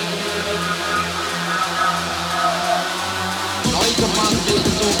open. Now you can pass the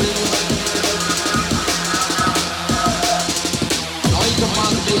business open. Now you can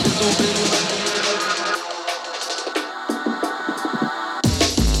pass the business open.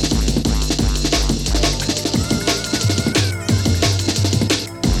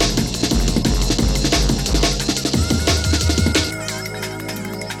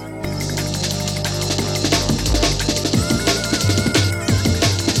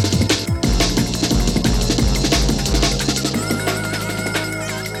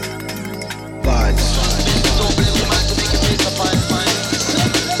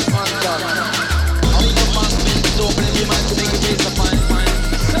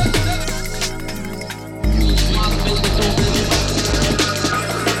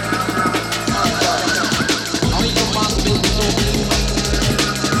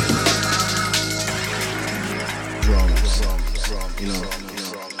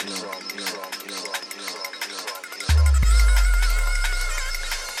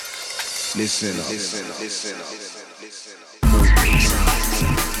 Listen up. Listen up. Listen up. Listen up.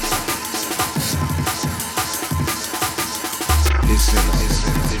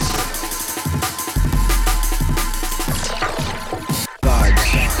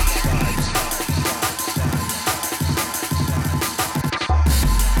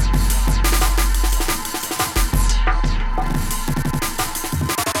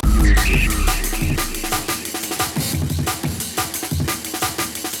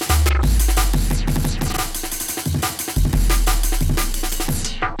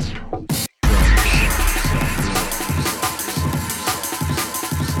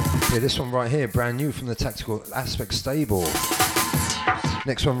 This one right here, brand new from the Tactical Aspect stable.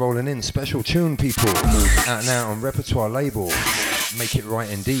 Next one rolling in, special tune people. Out now on Repertoire label. Make it right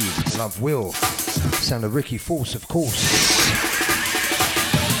indeed. Love Will. Sound of Ricky Force, of course.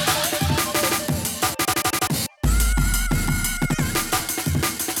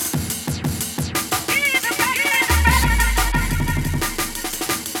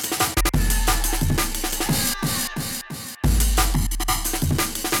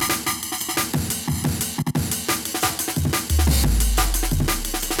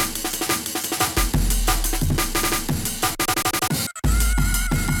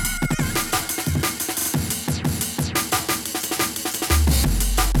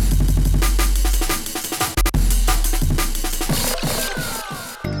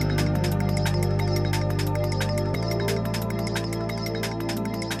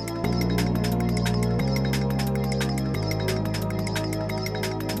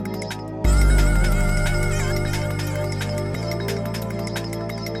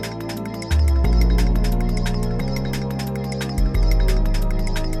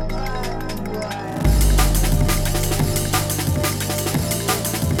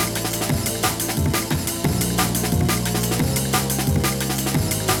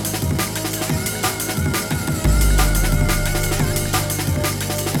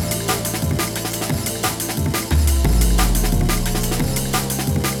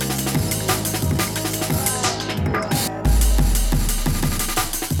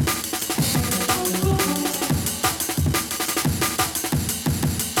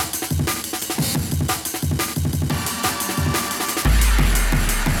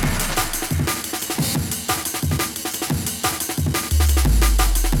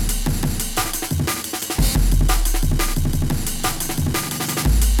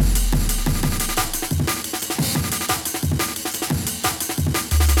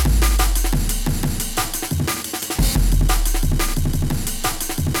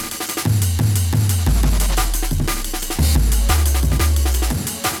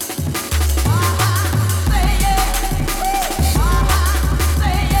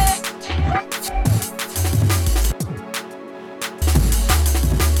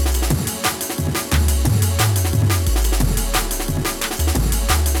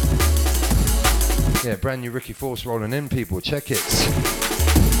 Brand new Ricky Force rolling in, people. Check it.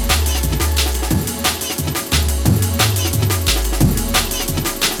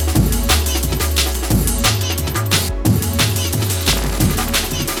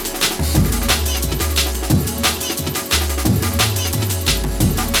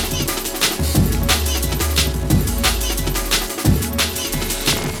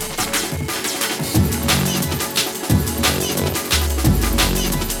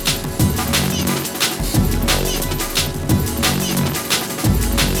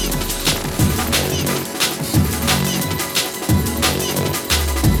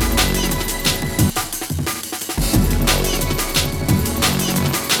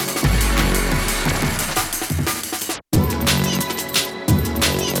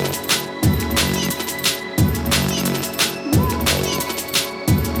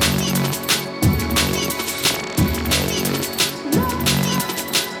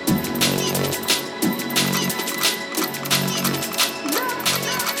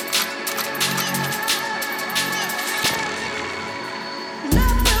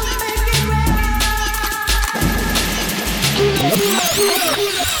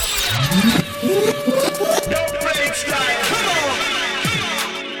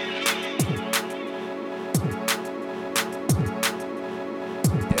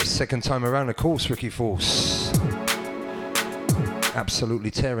 Second time around, of course, Ricky Force. Absolutely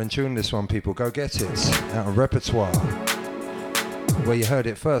tearing tune, this one, people. Go get it. Out of repertoire. Where you heard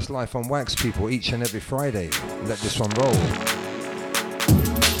it first, live on Wax, people, each and every Friday. Let this one roll.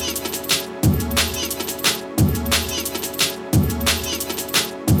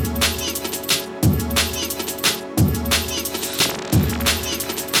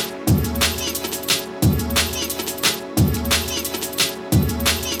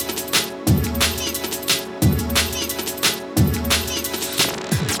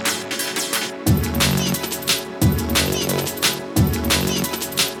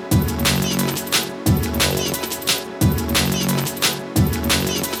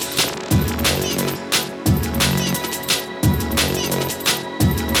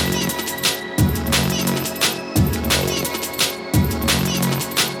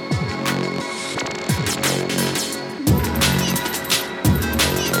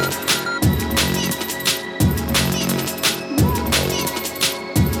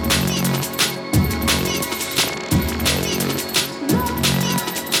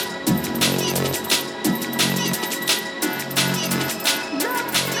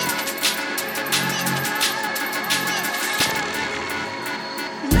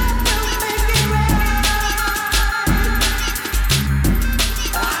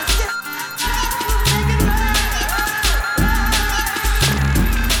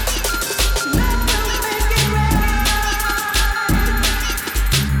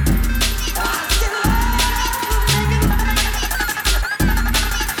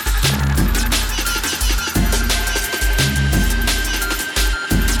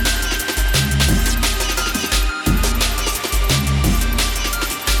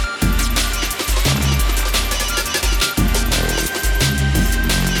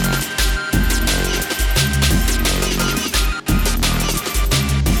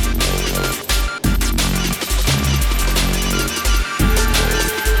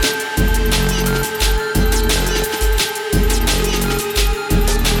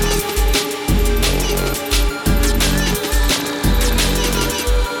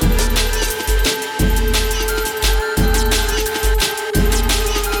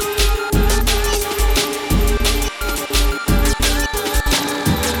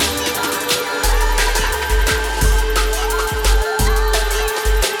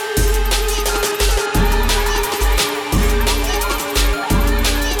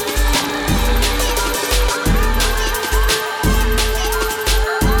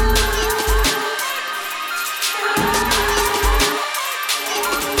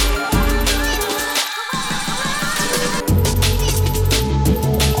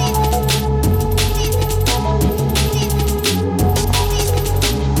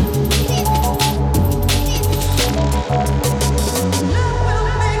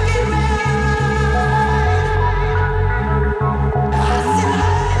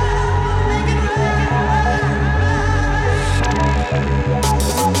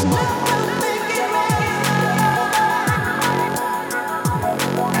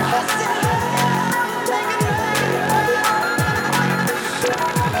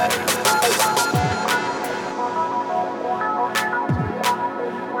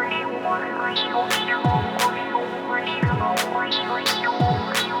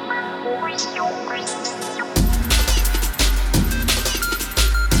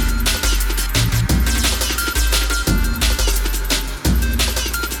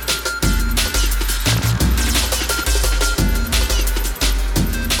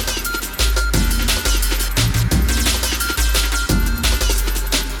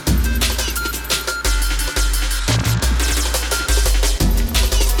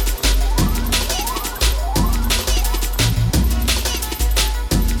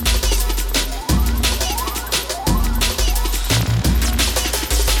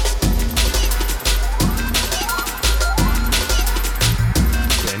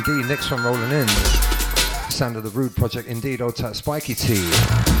 Next one rolling in. Sound of the Rude Project, indeed, old tight Spiky T.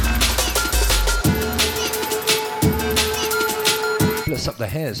 Bless up the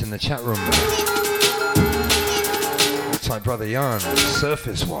hairs in the chat room. Old tight Brother Yarn,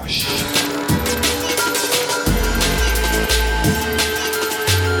 Surface Wash.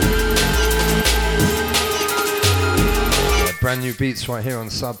 Yeah, brand new beats right here on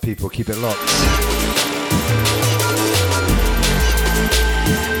Sub, people, keep it locked.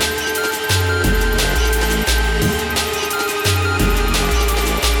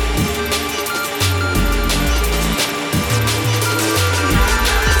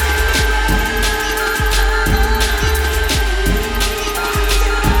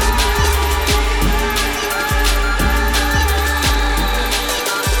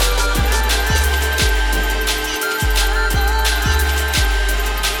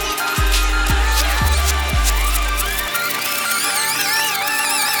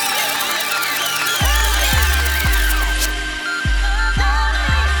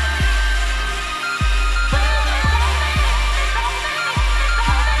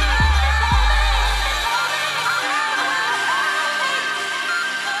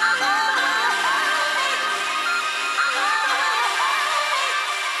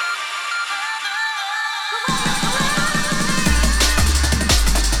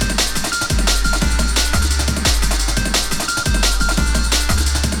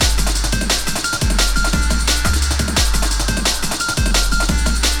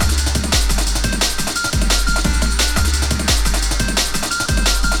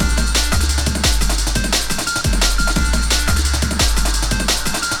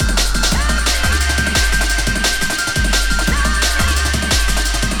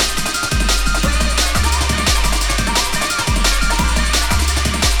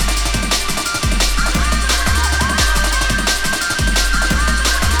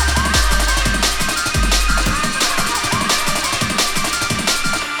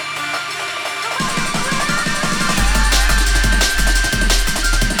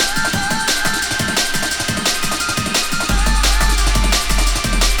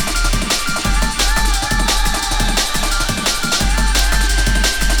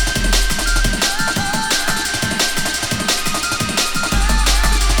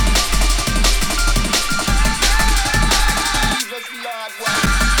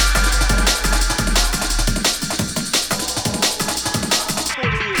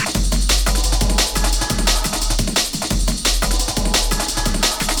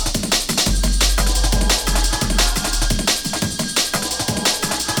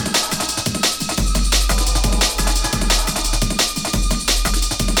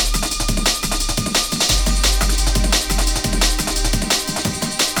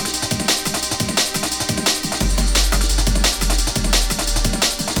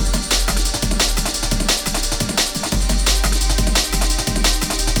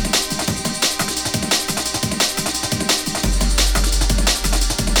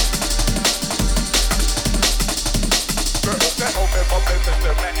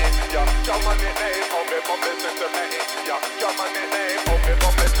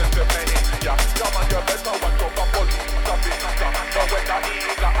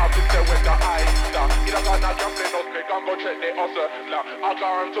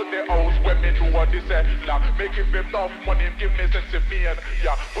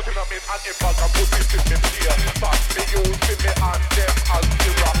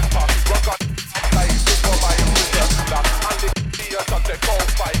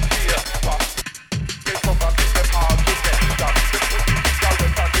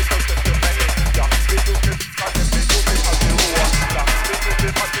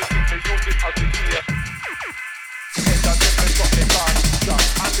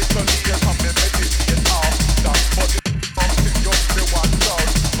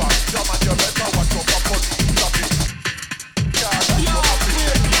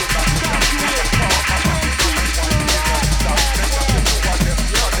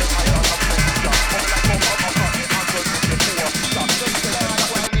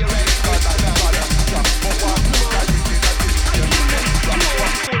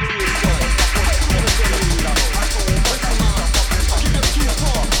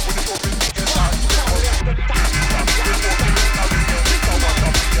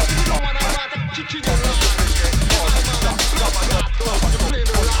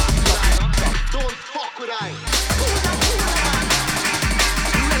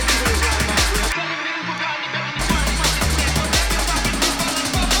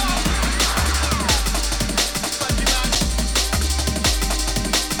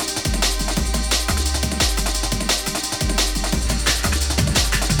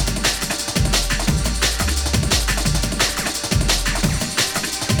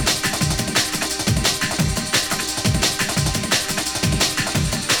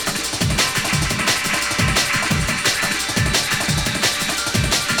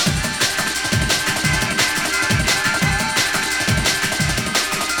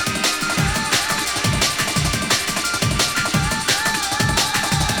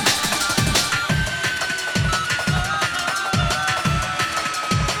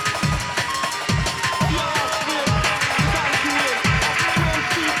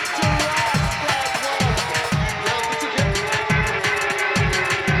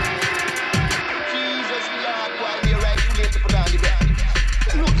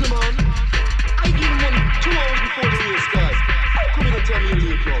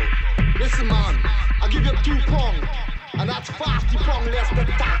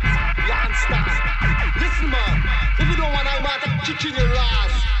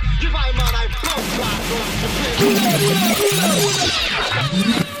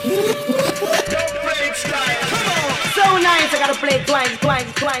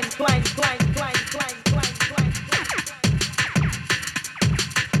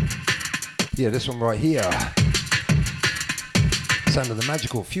 Yeah, this one right here. Sound of the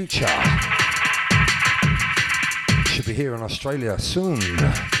Magical Future. Should be here in Australia soon.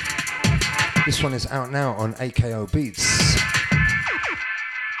 This one is out now on AKO Beats.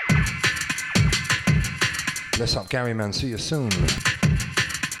 Bless up Gary, man. See you soon.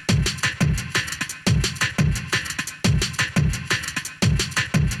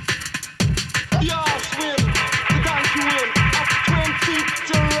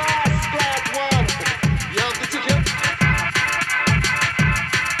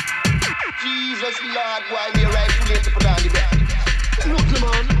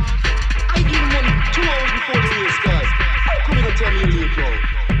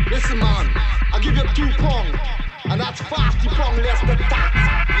 Listen man, I give you 2 pounds, and that's 50 pounds less than tax.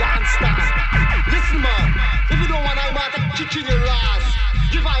 You understand? Listen man, if you don't want I want to kick in your ass,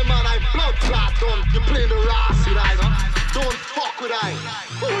 give I man I blood clot on. You play the ass with I, no? Don't fuck with I.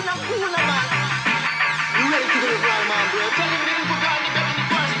 Cool man. You ready to do it right man, bro? Tell him that you got the in the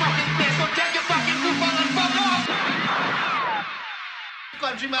first fucking place, so take your fucking football and fuck off.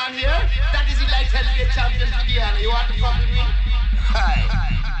 Countryman here, that is the light heavyweight champion for the year. You want to fuck with me? Hi.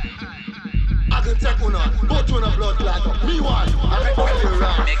 I can take one on, both one a blood clot up. Me one, I can tell you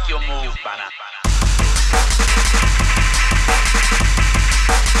right. Make your move, banana.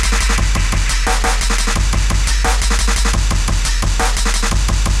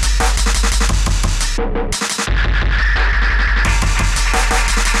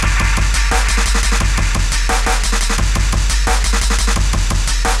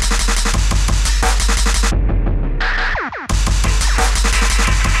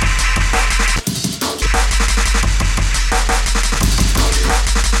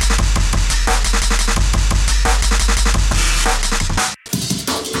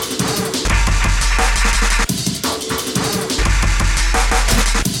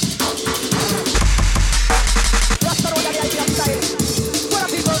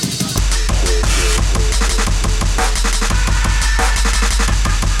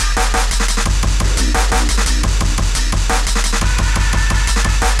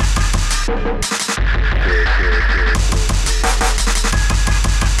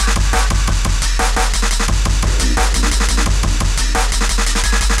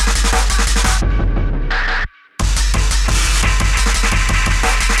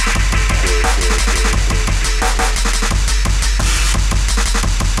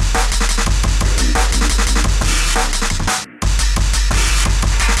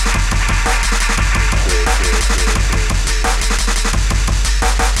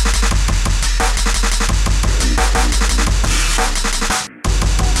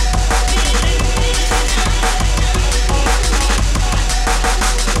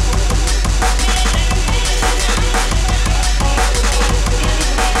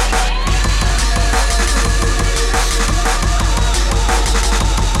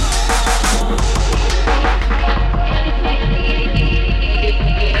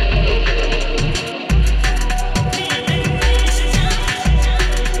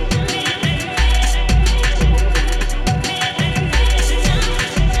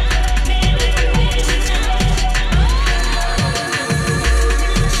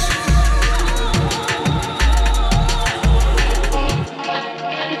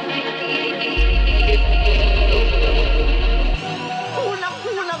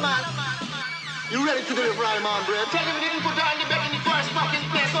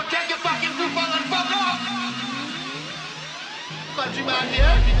 dirty man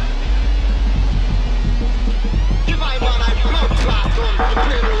here. Give I man I blood clot on to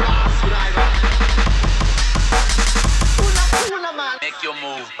play the last with I man. Make your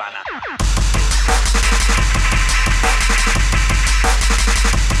move, banner.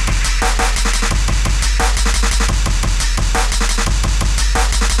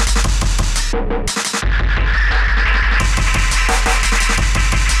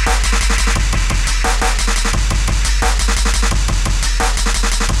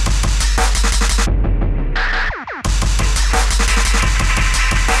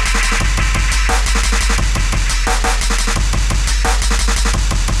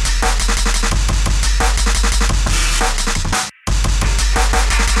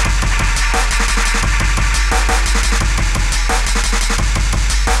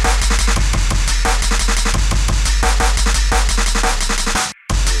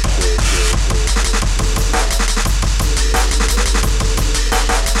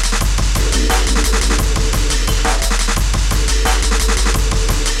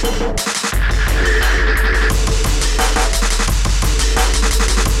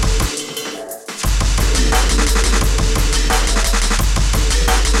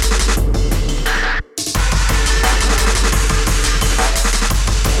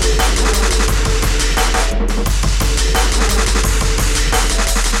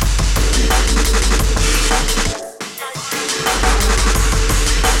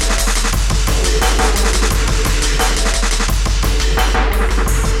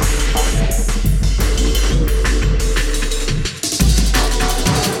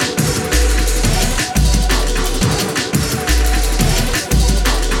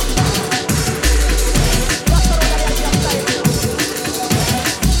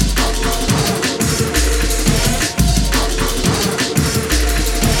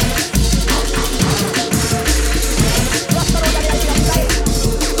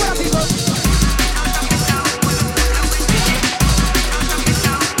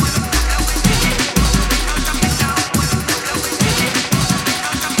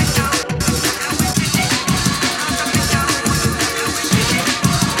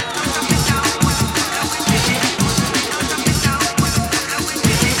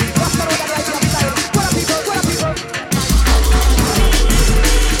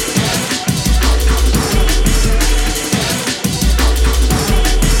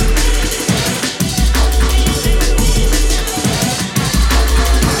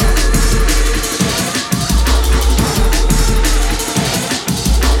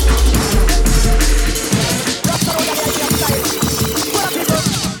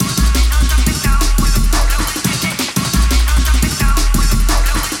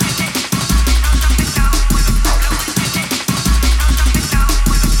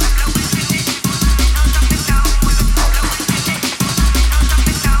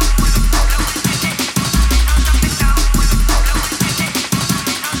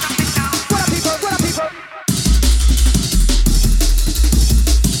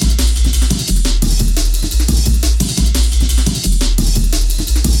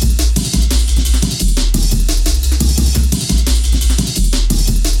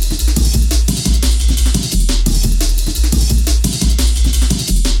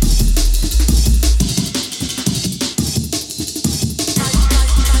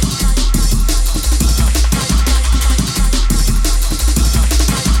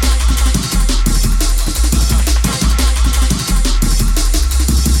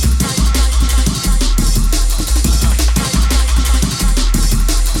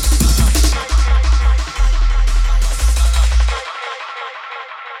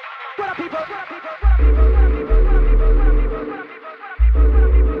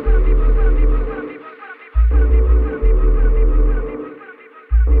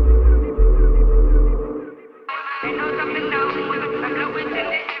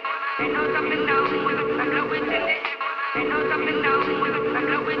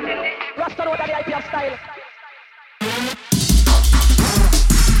 Rasta know that the IPF style.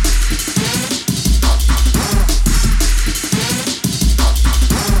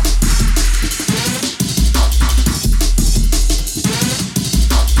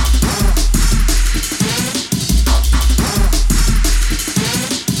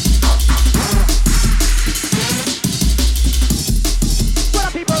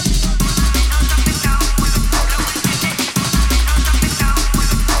 People.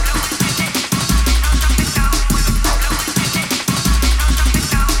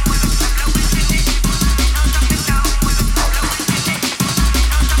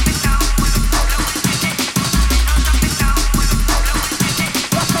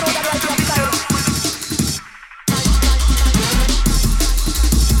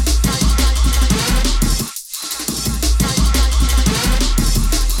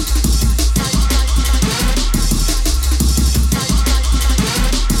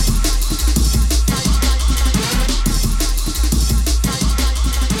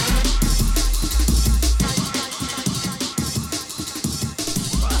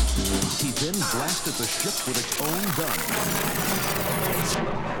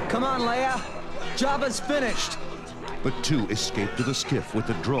 Come on, Leia. Job is finished. The two escaped to the skiff with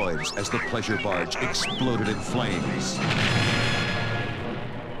the droids as the pleasure barge exploded in flames.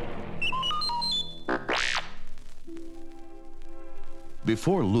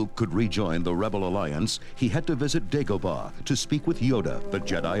 Before Luke could rejoin the Rebel Alliance, he had to visit Dagobah to speak with Yoda, the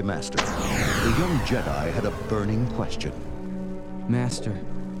Jedi Master. The young Jedi had a burning question. Master,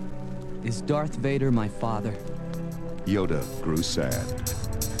 is Darth Vader my father? Yoda grew sad.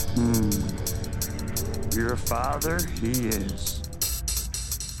 Your father, he is.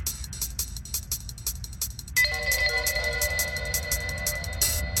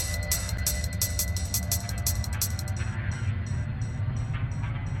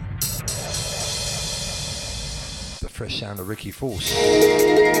 The fresh sound of Ricky Force.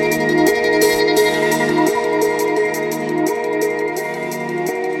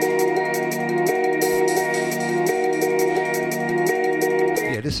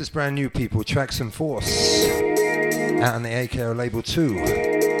 This is brand new, people. Tracks and Force out on the AKO label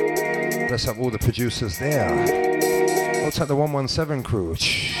 2. Bless up all the producers there. What's up the 117 crew?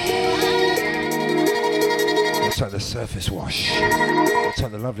 What's up the Surface Wash? What's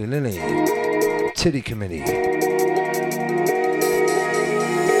up the lovely Lily? The Tiddy Committee.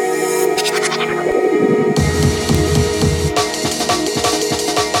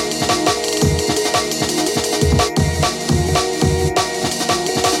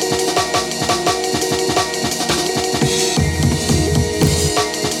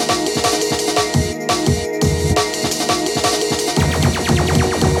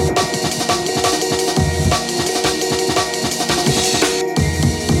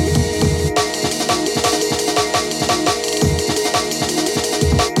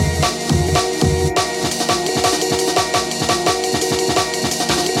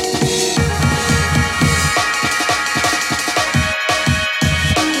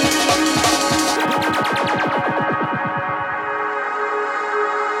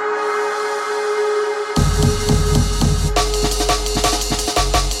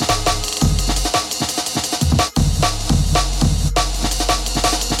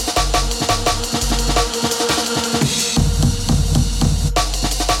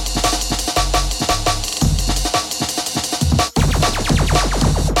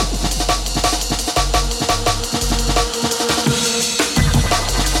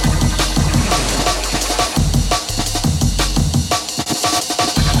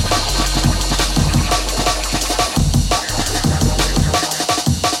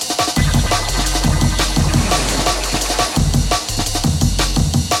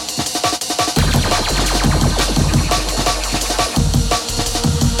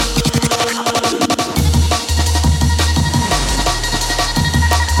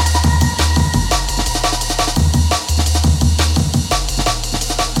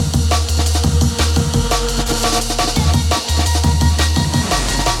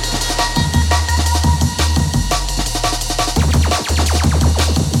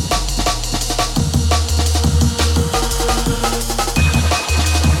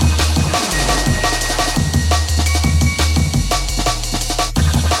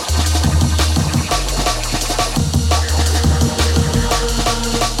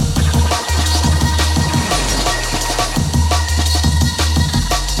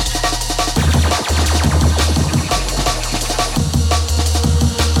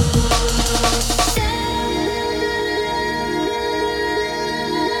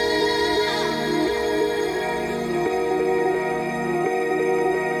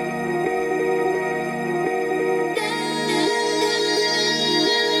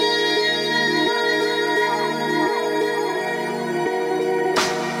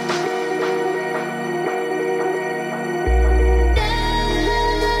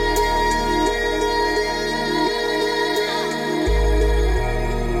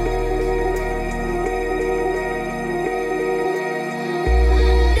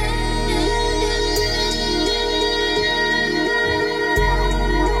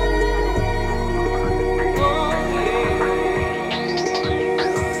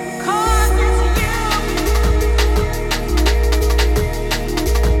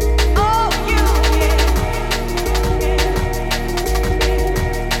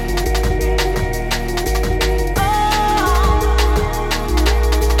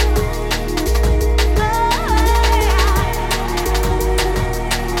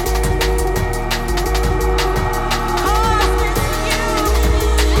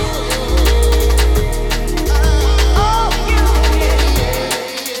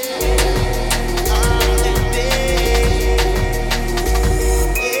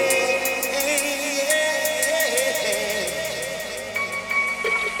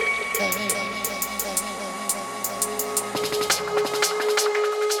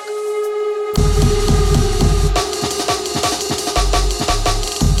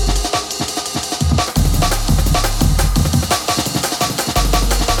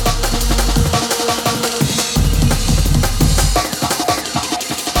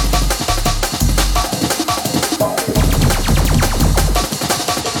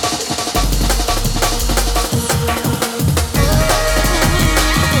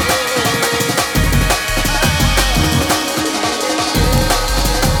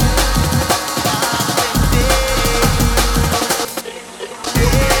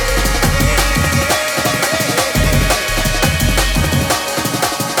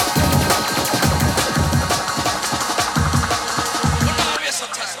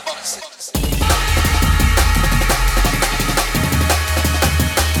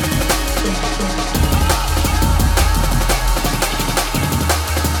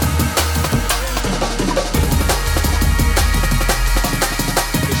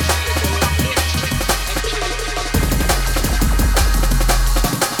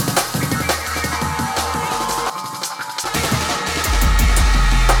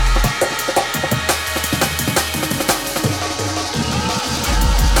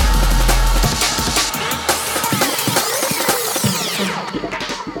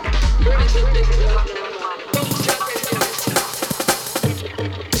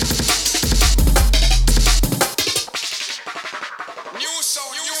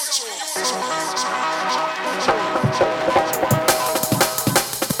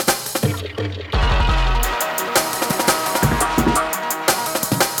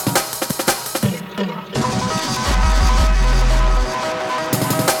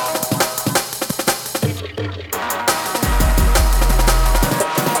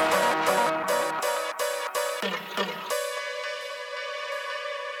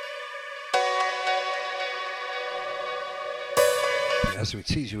 as we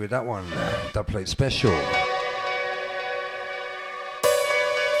tease you with that one, dubplate special.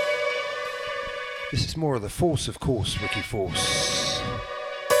 This is more of the Force, of course, Ricky Force.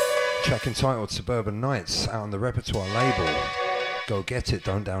 Track entitled Suburban Nights, out on the Repertoire label. Go get it,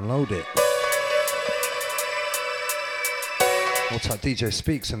 don't download it. What's up, DJ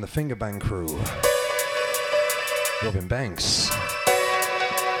Speaks and the Fingerbang crew? Robin Banks.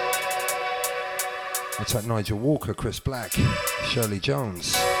 What's up, Nigel Walker, Chris Black, Shirley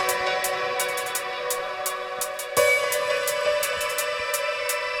Jones.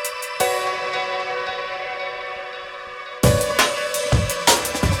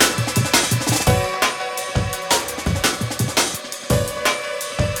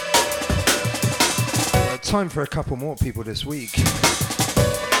 Time for a couple more people this week.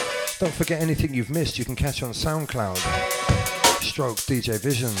 Don't forget, anything you've missed you can catch on SoundCloud. Stroke DJ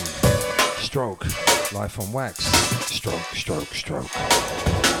Vision. Stroke Life on Wax. Stroke, stroke, stroke.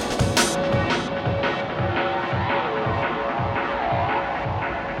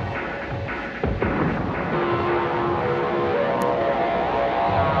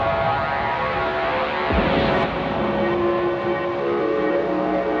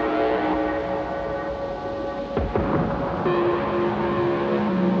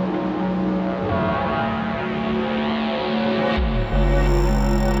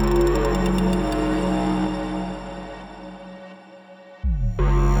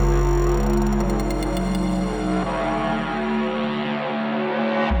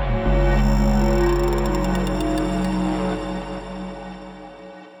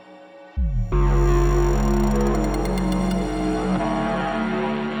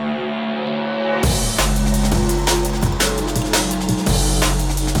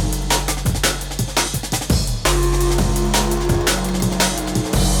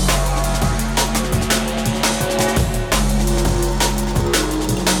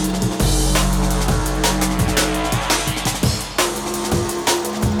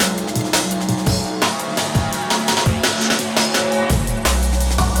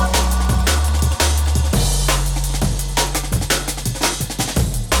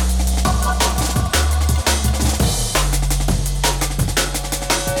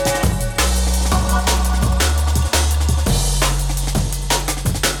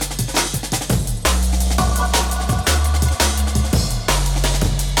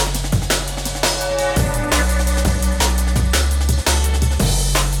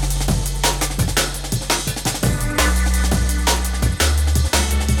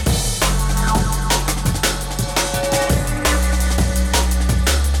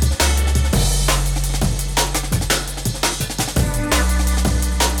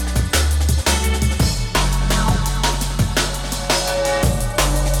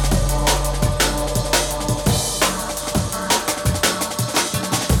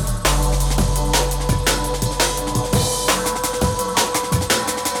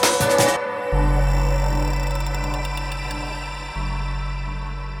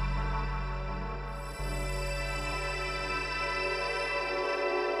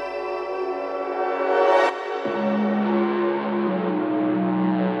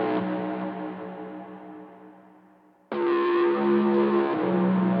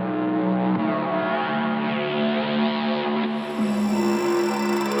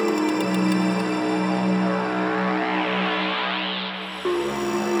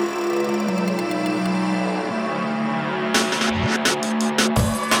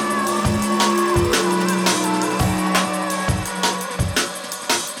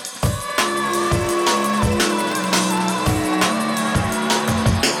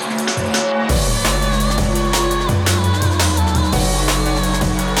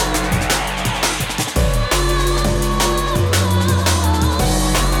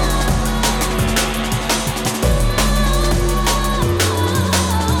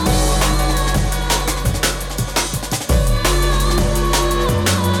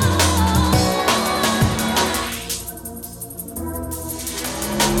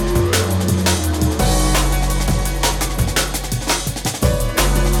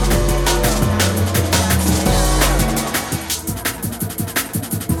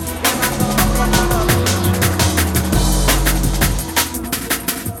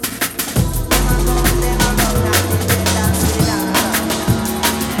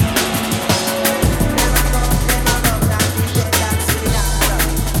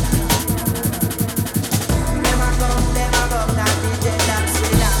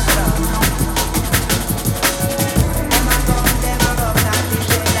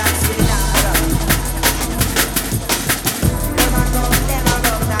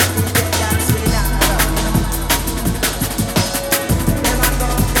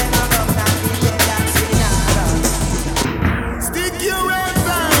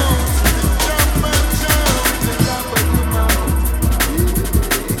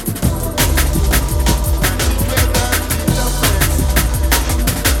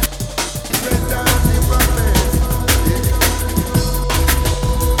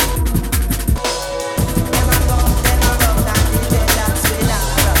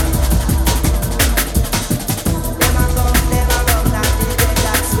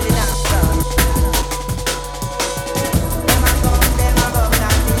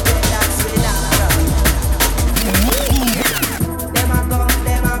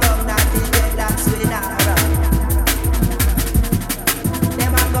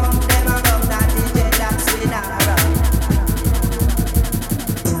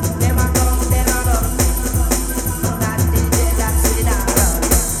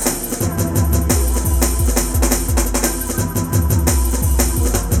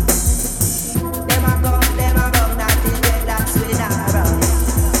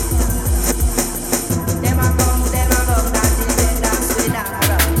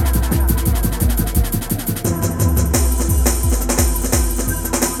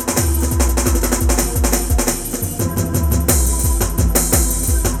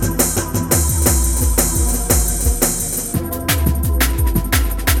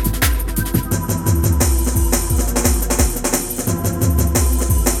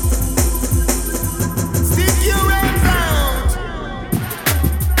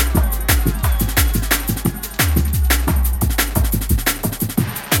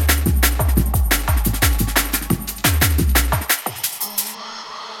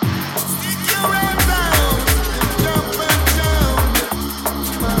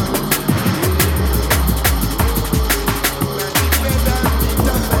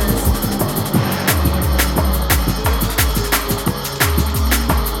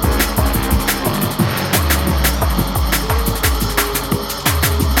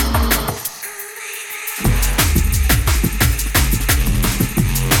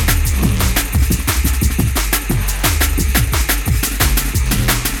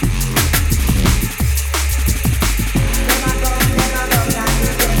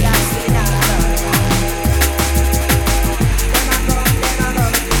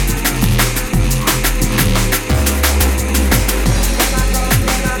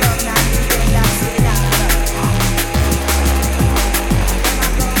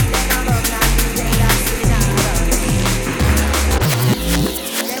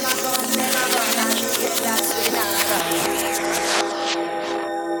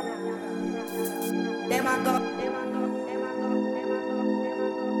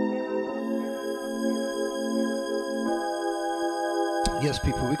 Yes,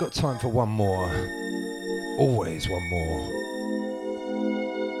 people, we got time for one more. Always one more.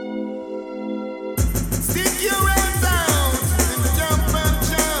 Stick your hands out and jump and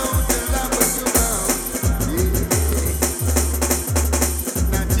shout and love what you want.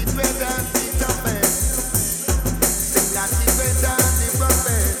 Not it better than the toughest. Sing not it better than the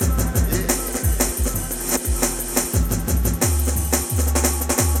roughest.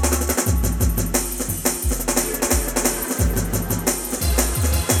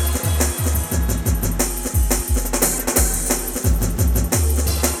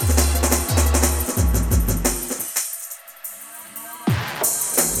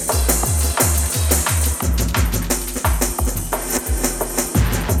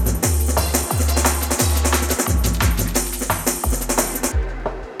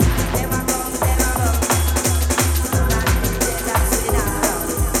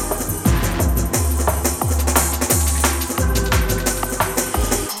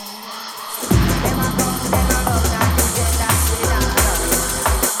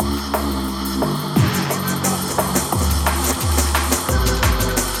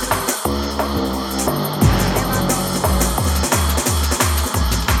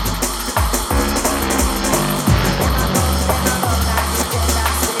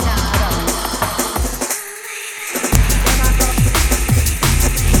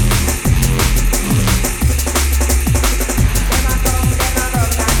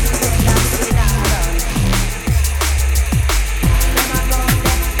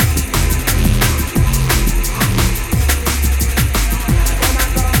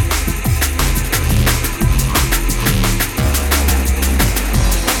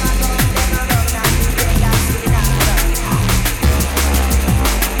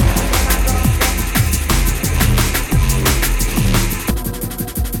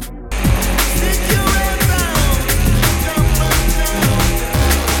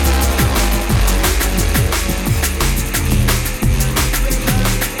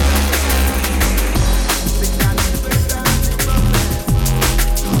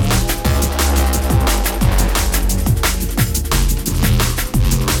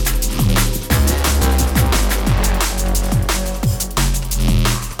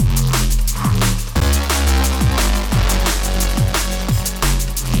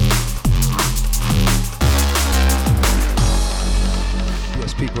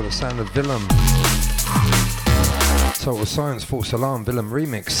 Sound of Willem. Total Science, False Alarm, Willem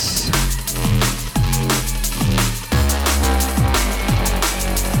remix.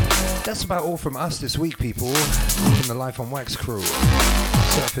 That's about all from us this week, people. From the Life on Wax crew.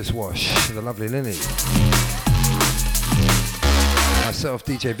 Surface Wash, the lovely Lily. Myself,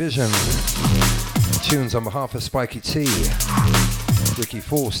 DJ Vision. Tunes on behalf of Spiky T, Ricky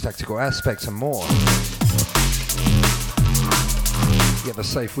Force, Tactical Aspects, and more. You have a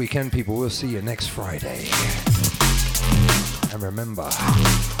safe weekend, people. We'll see you next Friday. And remember,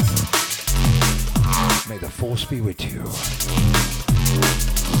 may the force be with you.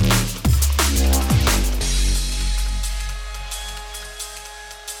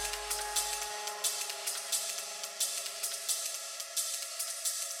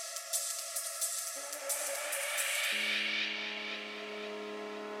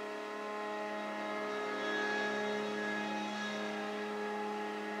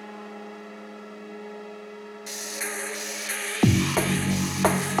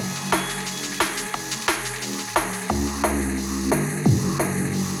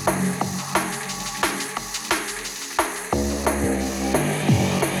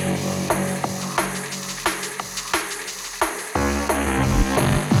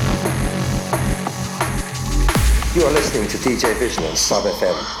 You are listening to DJ Vision on Sub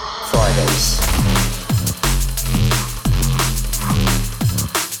FM, Fridays.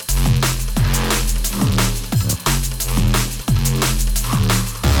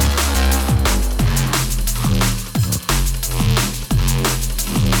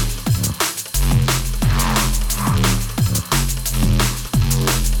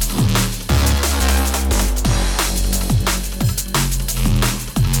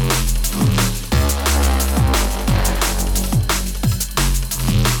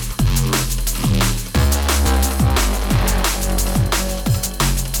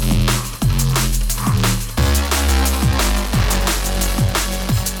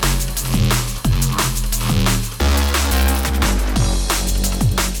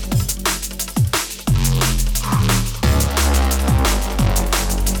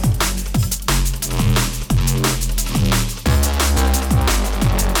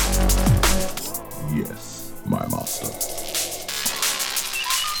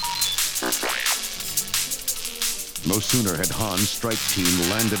 Red Han's strike team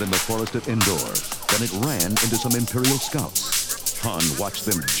landed in the forest of Endor. Then it ran into some Imperial scouts. Han watched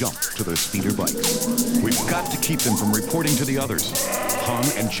them jump to their speeder bikes. We've got to keep them from reporting to the others. Han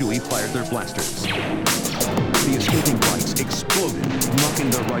and Chewie fired their blasters. The escaping bikes exploded, knocking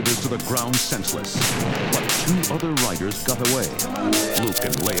their riders to the ground senseless. But 2 other riders got away. Luke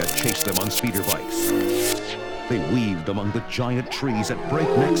and Leia chased them on speeder bikes. They weaved among the giant trees at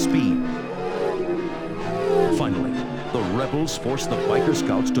breakneck speed. Finally, the rebels forced the biker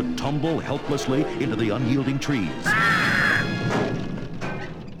scouts to tumble helplessly into the unyielding trees.